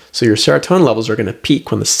sun. So your serotonin levels are going to peak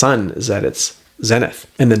when the sun is at its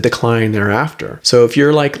zenith and then decline thereafter. So if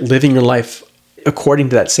you're living your life according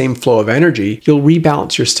to that same flow of energy, you'll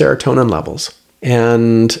rebalance your serotonin levels.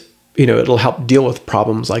 And it'll help deal with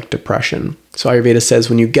problems like depression. So Ayurveda says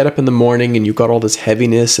when you get up in the morning and you've got all this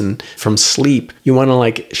heaviness and from sleep, you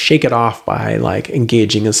want to shake it off by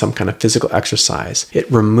engaging in some kind of physical exercise. It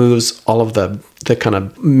removes all of the kind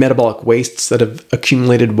of metabolic wastes that have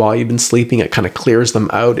accumulated while you've been sleeping. It kind of clears them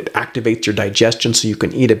out. It activates your digestion so you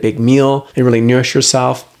can eat a big meal and really nourish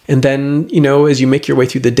yourself. And then, as you make your way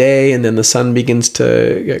through the day and then the sun begins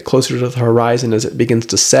to get closer to the horizon as it begins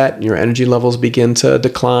to set and your energy levels begin to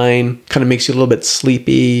decline, kind of makes you a little bit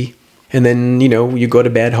sleepy. And then, you go to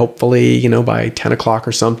bed, hopefully, by 10 o'clock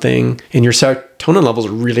or something, and your serotonin levels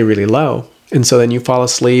are really, really low. And so then you fall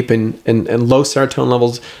asleep and low serotonin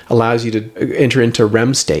levels allows you to enter into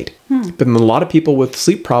REM state. But then a lot of people with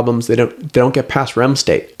sleep problems, they don't get past REM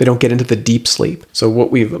state. They don't get into the deep sleep. So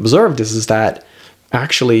what we've observed is that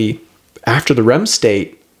actually, after the REM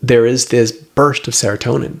state, there is this burst of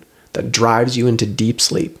serotonin that drives you into deep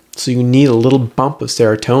sleep. So you need a little bump of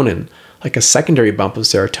serotonin, like a secondary bump of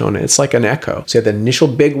serotonin. It's like an echo. So you have the initial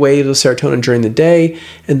big wave of serotonin during the day,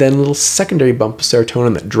 and then a little secondary bump of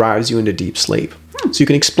serotonin that drives you into deep sleep. So you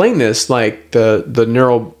can explain this, like the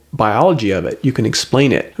neurobiology of it. You can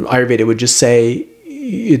explain it. Ayurveda would just say,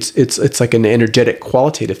 it's like an energetic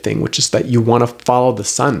qualitative thing, which is that you want to follow the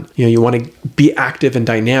sun. You want to be active and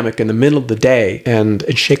dynamic in the middle of the day and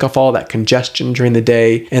shake off all that congestion during the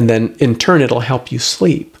day. And then in turn, it'll help you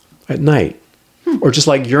sleep at night. Or just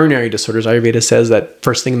like urinary disorders, Ayurveda says that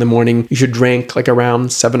first thing in the morning, you should drink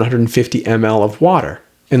around 750 ml of water.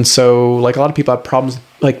 And so a lot of people have problems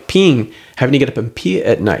like peeing, having to get up and pee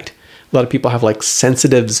at night. A lot of people have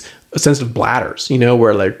sensitive bladders,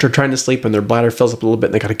 where they're trying to sleep and their bladder fills up a little bit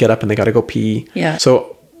and they got to get up and they got to go pee. Yeah.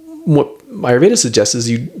 So what Ayurveda suggests is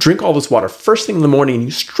you drink all this water first thing in the morning and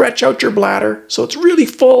you stretch out your bladder so it's really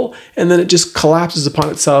full, and then it just collapses upon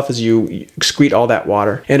itself as you excrete all that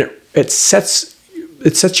water, and it sets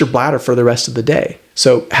your bladder for the rest of the day.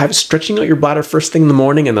 So stretching out your bladder first thing in the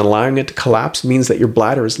morning and allowing it to collapse means that your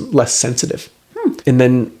bladder is less sensitive. And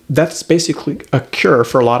then that's basically a cure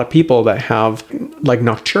for a lot of people that have like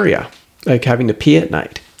nocturia, like having to pee at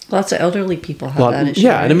night. Lots of elderly people have that issue.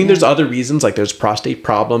 Yeah, right? and I mean, there's other reasons, like there's prostate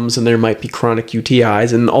problems and there might be chronic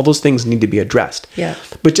UTIs, and all those things need to be addressed. Yeah.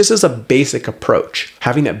 But just as a basic approach,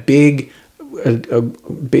 having that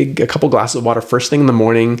a couple glasses of water first thing in the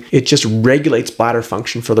morning, it just regulates bladder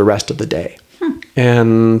function for the rest of the day.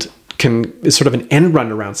 And is sort of an end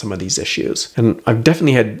run around some of these issues. And I've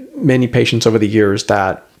definitely had many patients over the years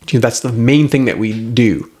that, that's the main thing that we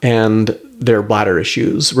do, and their bladder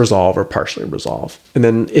issues resolve or partially resolve. And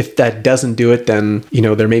then if that doesn't do it, then,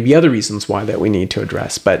 there may be other reasons why that we need to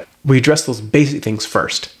address. But we address those basic things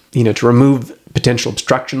first, to remove potential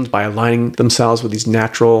obstructions by aligning themselves with these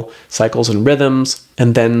natural cycles and rhythms,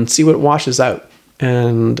 and then see what washes out.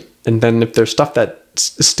 And then if there's stuff that's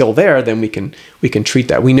still there, then we can treat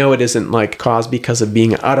that. We know it isn't like caused because of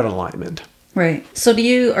being out of alignment. Right. So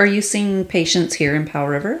are you seeing patients here in Powell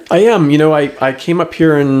River? I am. I came up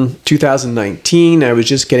here in 2019. I was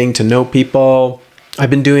just getting to know people. I've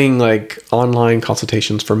been doing like online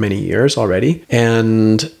consultations for many years already.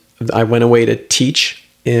 And I went away to teach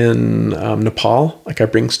in Nepal. Like I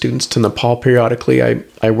bring students to Nepal periodically.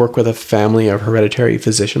 I work with a family of hereditary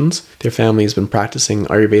physicians. Their family has been practicing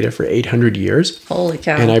Ayurveda for 800 years. Holy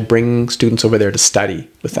cow. And I bring students over there to study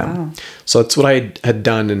with them. Wow. So that's what I had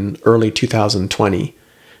done in early 2020,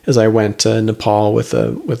 is I went to Nepal with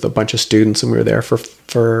a bunch of students, and we were there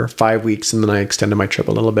for 5 weeks, and then I extended my trip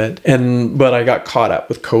a little bit. But I got caught up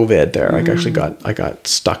with COVID there. I got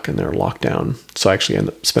stuck in their lockdown. So I actually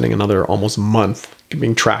ended up spending another almost month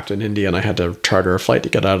being trapped in India, and I had to charter a flight to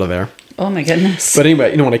get out of there. Oh my goodness. But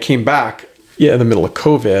anyway, when I came back, in the middle of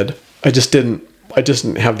COVID, I just didn't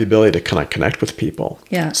have the ability to kind of connect with people.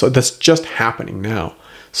 Yeah. So that's just happening now.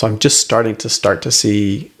 So I'm just starting to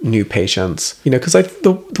see new patients, because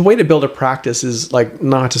the way to build a practice is like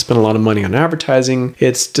not to spend a lot of money on advertising.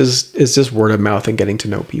 It's just word of mouth and getting to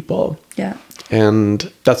know people. Yeah. And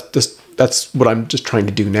that's what I'm just trying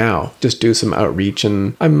to do now. Just do some outreach,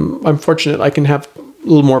 and I'm fortunate I can have a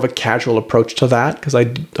little more of a casual approach to that, because I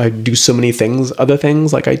do so many other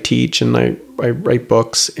things, like I teach and I write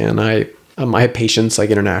books, and I have patients like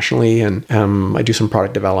internationally, and I do some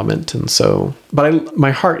product development. And so, but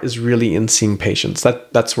my heart is really in seeing patients.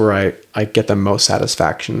 That's where I get the most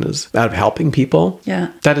satisfaction, is out of helping people.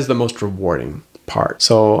 Yeah. That is the most rewarding part.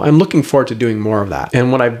 So I'm looking forward to doing more of that.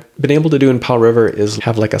 And what I've been able to do in Powell River is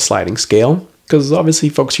have like a sliding scale, because obviously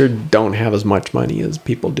folks here don't have as much money as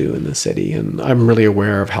people do in the city. And I'm really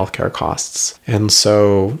aware of healthcare costs. And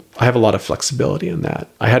so I have a lot of flexibility in that.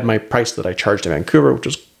 I had my price that I charged in Vancouver, which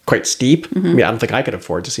was quite steep. I mean, I don't think I could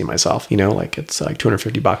afford to see myself, like it's like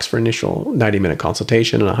 $250 for initial 90-minute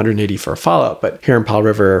consultation and $180 for a follow-up. But here in Powell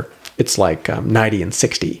River, it's like 90 and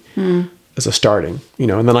 60 as a starting,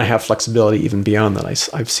 and then I have flexibility even beyond that.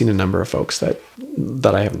 I've seen a number of folks that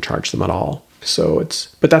I haven't charged them at all. So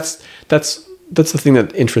but that's the thing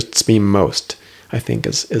that interests me most, I think,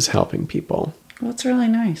 is helping people. Well, that's really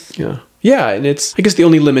nice. Yeah. Yeah, and I guess the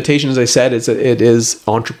only limitation, as I said, is that it is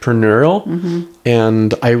entrepreneurial.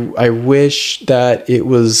 And I wish that it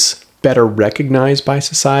was better recognized by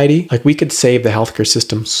society. Like, we could save the healthcare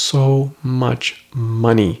system so much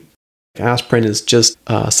money. Aspirin is just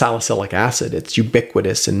salicylic acid. It's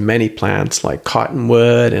ubiquitous in many plants like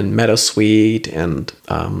cottonwood and meadowsweet and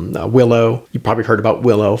willow. You probably heard about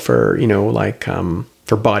willow for,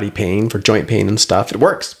 for body pain, for joint pain and stuff. It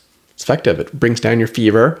works. It's effective. It brings down your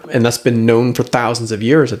fever. And that's been known for thousands of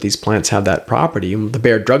years that these plants have that property. And the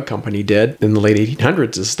Bayer Drug Company did in the late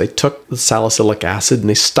 1800s is they took the salicylic acid and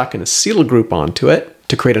they stuck an acetyl group onto it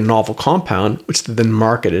to create a novel compound, which they then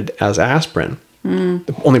marketed as aspirin.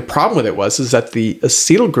 The only problem with it is that the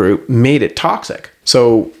acetyl group made it toxic.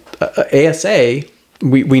 So ASA,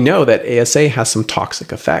 we know that ASA has some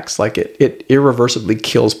toxic effects. Like it irreversibly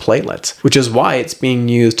kills platelets, which is why it's being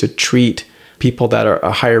used to treat people that are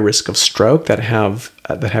a higher risk of stroke, that have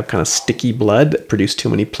kind of sticky blood, that produce too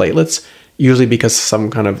many platelets, usually because of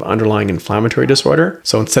some kind of underlying inflammatory disorder.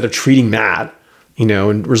 So instead of treating that,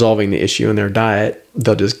 and resolving the issue in their diet,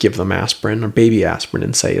 they'll just give them aspirin or baby aspirin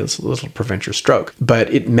and say this will prevent your stroke.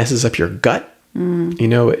 But it messes up your gut. It's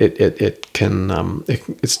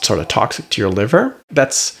sort of toxic to your liver.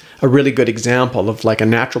 That's a really good example of like a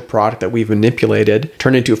natural product that we've manipulated,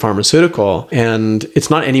 turned into a pharmaceutical, and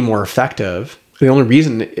it's not any more effective. The only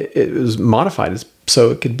reason it was modified is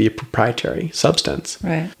So it could be a proprietary substance.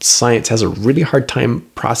 Right. Science has a really hard time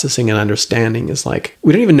processing and understanding. Is like,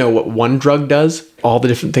 we don't even know what one drug does, all the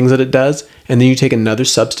different things that it does. And then you take another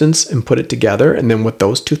substance and put it together. And then what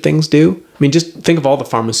those two things do. I mean, just think of all the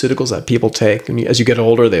pharmaceuticals that people take. And as you get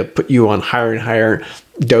older, they'll put you on higher and higher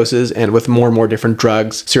doses and with more and more different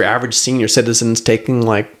drugs. So your average senior citizen's taking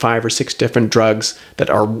like 5 or 6 different drugs that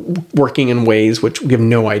are working in ways which we have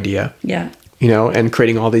no idea. Yeah. And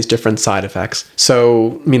creating all these different side effects.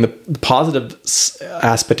 So, I mean, the positive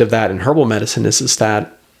aspect of that in herbal medicine is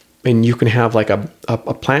that, you can have like a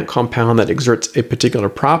plant compound that exerts a particular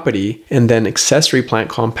property, and then accessory plant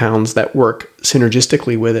compounds that work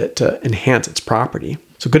synergistically with it to enhance its property.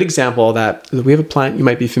 So a good example of that is we have a plant you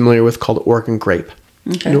might be familiar with called Oregon grape.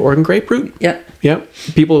 Okay. You know Oregon grape root? Yeah. Yeah.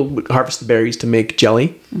 People harvest the berries to make jelly.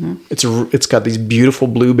 Mm-hmm. It's got these beautiful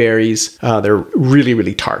blueberries. They're really,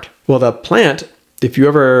 really tart. Well, the plant, if we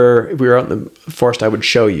were out in the forest, I would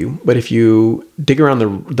show you. But if you dig around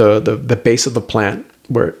the base of the plant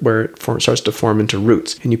where it starts to form into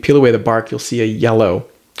roots, and you peel away the bark, you'll see a yellow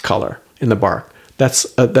color in the bark.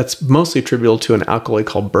 That's mostly attributable to an alkaloid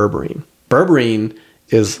called berberine. Berberine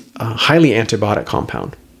is a highly antibiotic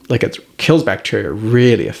compound. Like, it kills bacteria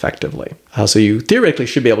really effectively. So you theoretically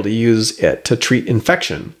should be able to use it to treat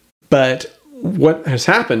infection. But what has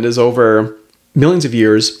happened is over millions of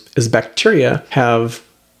years is bacteria have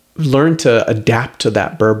learned to adapt to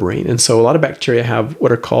that berberine. And so a lot of bacteria have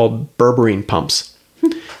what are called berberine pumps.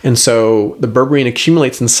 And so the berberine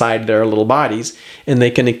accumulates inside their little bodies, and they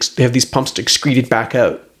have these pumps to excrete it back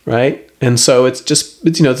out, right? And so it's this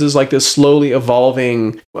is like this slowly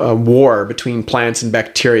evolving war between plants and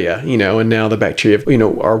bacteria, and now the bacteria,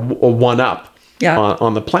 are one up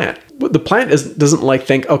on the plant. The plant doesn't like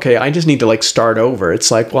think, okay, I just need to like start over. It's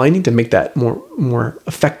like, well, I need to make that more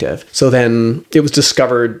effective. So then it was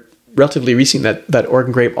discovered relatively recent that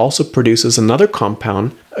Oregon grape also produces another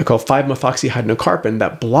compound called 5-methoxyhydrocarpin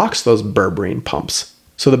that blocks those berberine pumps.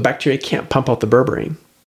 So the bacteria can't pump out the berberine.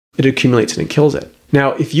 It accumulates and it kills it.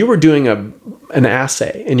 Now, if you were doing an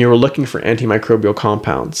assay and you were looking for antimicrobial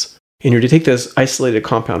compounds, and you were to take this isolated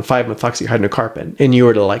compound, 5-methoxyhydrocarpin, and you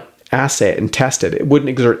were to like assay it and test it, it wouldn't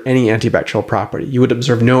exert any antibacterial property. You would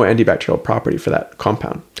observe no antibacterial property for that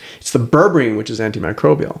compound. It's the berberine which is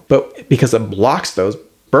antimicrobial. But because it blocks those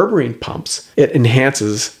berberine pumps, it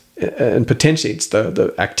enhances and potentiates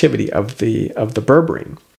the activity of the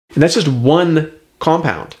berberine. And that's just one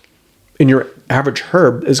compound. And your average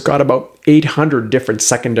herb has got about 800 different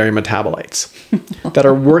secondary metabolites that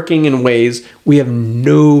are working in ways we have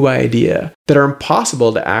no idea, that are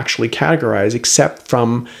impossible to actually categorize except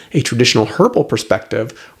from a traditional herbal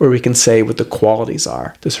perspective, where we can say what the qualities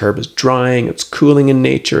are. This herb is drying, it's cooling in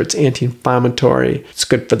nature, it's anti-inflammatory, it's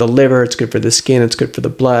good for the liver, it's good for the skin, it's good for the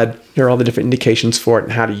blood. Here are all the different indications for it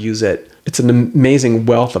and how to use it. It's an amazing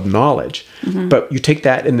wealth of knowledge. Mm-hmm. But you take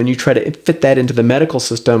that and then you try to fit that into the medical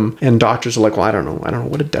system, and doctors are like, well, I don't know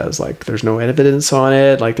what it does. Like, there's no evidence on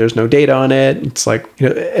it. Like, there's no data on it. It's like,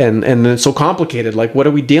 and it's so complicated. Like, what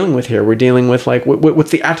are we dealing with here? We're dealing with like,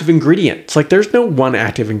 what's the active ingredient? It's like, there's no one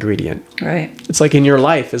active ingredient. Right. It's like in your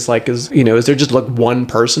life, is there just like one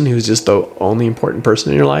person who's just the only important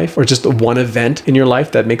person in your life, or just the one event in your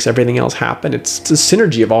life that makes everything else happen? It's a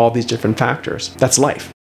synergy of all these different factors. That's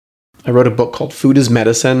life. I wrote a book called Food is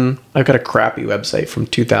Medicine. I've got a crappy website from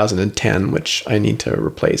 2010, which I need to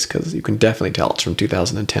replace because you can definitely tell it's from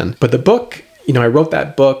 2010. But the book, I wrote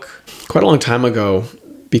that book quite a long time ago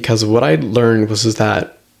because what I learned was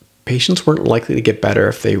that patients weren't likely to get better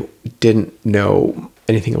if they didn't know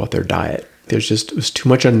anything about their diet. It was too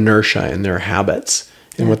much inertia in their habits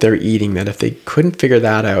and what they're eating, that if they couldn't figure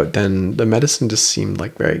that out, then the medicine just seemed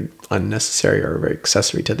like very unnecessary or very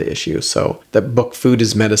accessory to the issue. So the book Food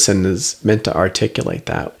is Medicine is meant to articulate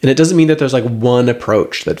that. And it doesn't mean that there's like one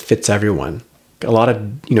approach that fits everyone. A lot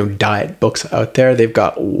of, diet books out there, they've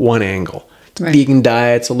got one angle. It's right. Vegan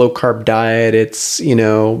diet, it's a low carb diet, it's the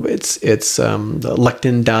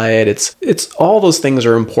lectin diet. It's all those things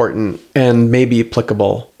are important and may be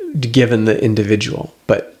applicable given the individual.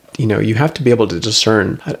 But you have to be able to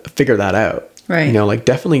discern how to figure that out. Right. Like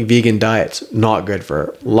definitely vegan diet's not good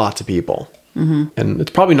for lots of people. Mm-hmm. And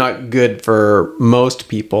it's probably not good for most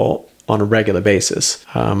people on a regular basis,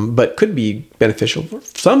 but could be beneficial for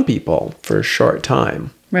some people for a short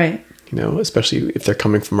time. Right. Especially if they're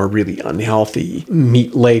coming from a really unhealthy,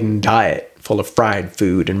 meat-laden diet full of fried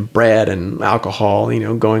food and bread and alcohol,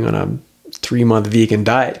 going on a 3-month vegan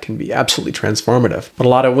diet can be absolutely transformative. But a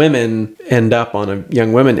lot of young women end up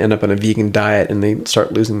on a vegan diet, and they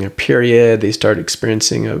start losing their period. They start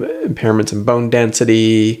experiencing impairments in bone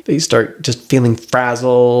density. They start just feeling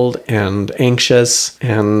frazzled and anxious,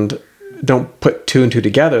 and don't put 2 and 2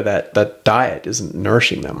 together that diet isn't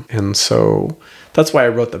nourishing them. And so that's why I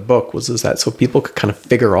wrote the book, was that so people could kind of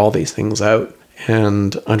figure all these things out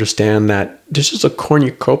and understand that there's just a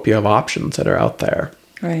cornucopia of options that are out there.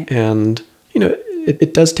 Right. And,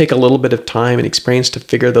 it does take a little bit of time and experience to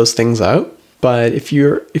figure those things out. But if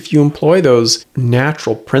you employ those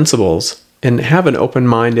natural principles and have an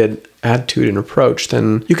open-minded attitude and approach,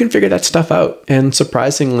 then you can figure that stuff out and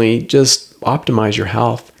surprisingly just optimize your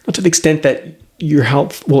health. Not to the extent that your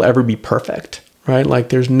health will ever be perfect, right? Like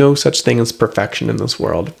there's no such thing as perfection in this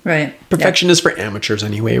world. Right. Perfection is for amateurs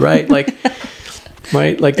anyway, right? Like,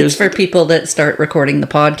 right? Like it's for people that start recording the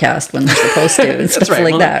podcast when they're supposed to and stuff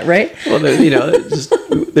right. That, right? Well,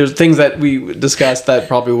 there's things that we discussed that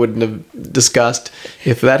probably wouldn't have discussed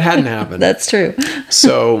if that hadn't happened. That's true.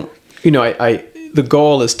 So, the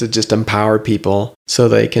goal is to just empower people so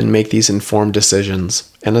they can make these informed decisions.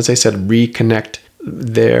 And as I said, reconnect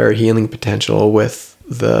their healing potential with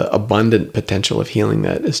the abundant potential of healing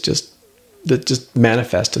that just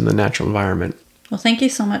manifest in the natural environment. Well, thank you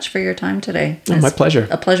so much for your time today. Oh, my pleasure.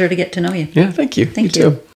 A pleasure to get to know you. Yeah, thank you. Thank you.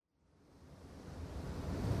 Too.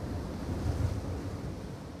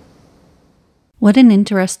 What an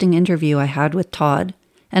interesting interview I had with Todd,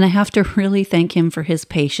 and I have to really thank him for his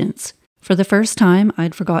patience. For the first time,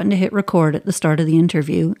 I'd forgotten to hit record at the start of the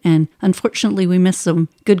interview, and unfortunately we missed some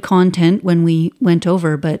good content when we went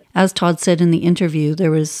over, but as Todd said in the interview,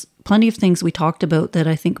 there was plenty of things we talked about that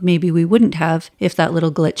I think maybe we wouldn't have if that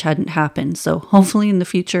little glitch hadn't happened. So hopefully in the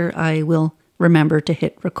future I will remember to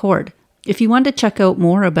hit record. If you want to check out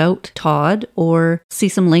more about Todd or see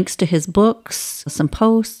some links to his books, some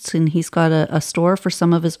posts, and he's got a store for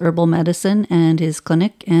some of his herbal medicine and his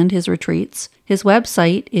clinic and his retreats, his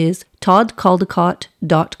website is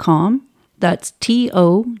toddcaldecott.com. That's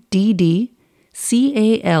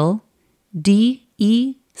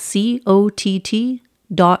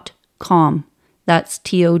TODDCALDECOTT.com. That's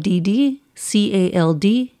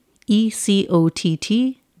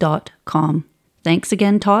TODDCALDECOTT.com. Thanks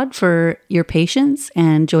again, Todd, for your patience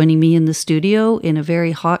and joining me in the studio in a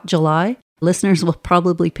very hot July. Listeners will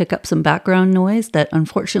probably pick up some background noise that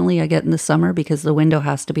unfortunately I get in the summer because the window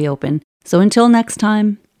has to be open. So until next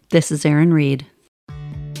time, this is Erin Reed.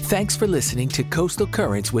 Thanks for listening to Coastal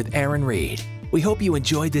Currents with Erin Reed. We hope you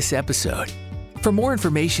enjoyed this episode. For more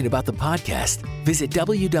information about the podcast, visit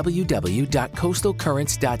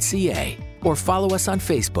www.coastalcurrents.ca or follow us on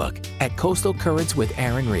Facebook at Coastal Currents with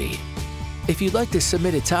Erin Reed. If you'd like to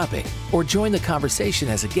submit a topic or join the conversation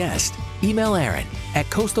as a guest, email Erin at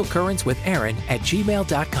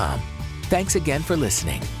coastalcurrentswitherin@gmail.com. Thanks again for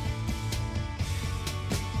listening.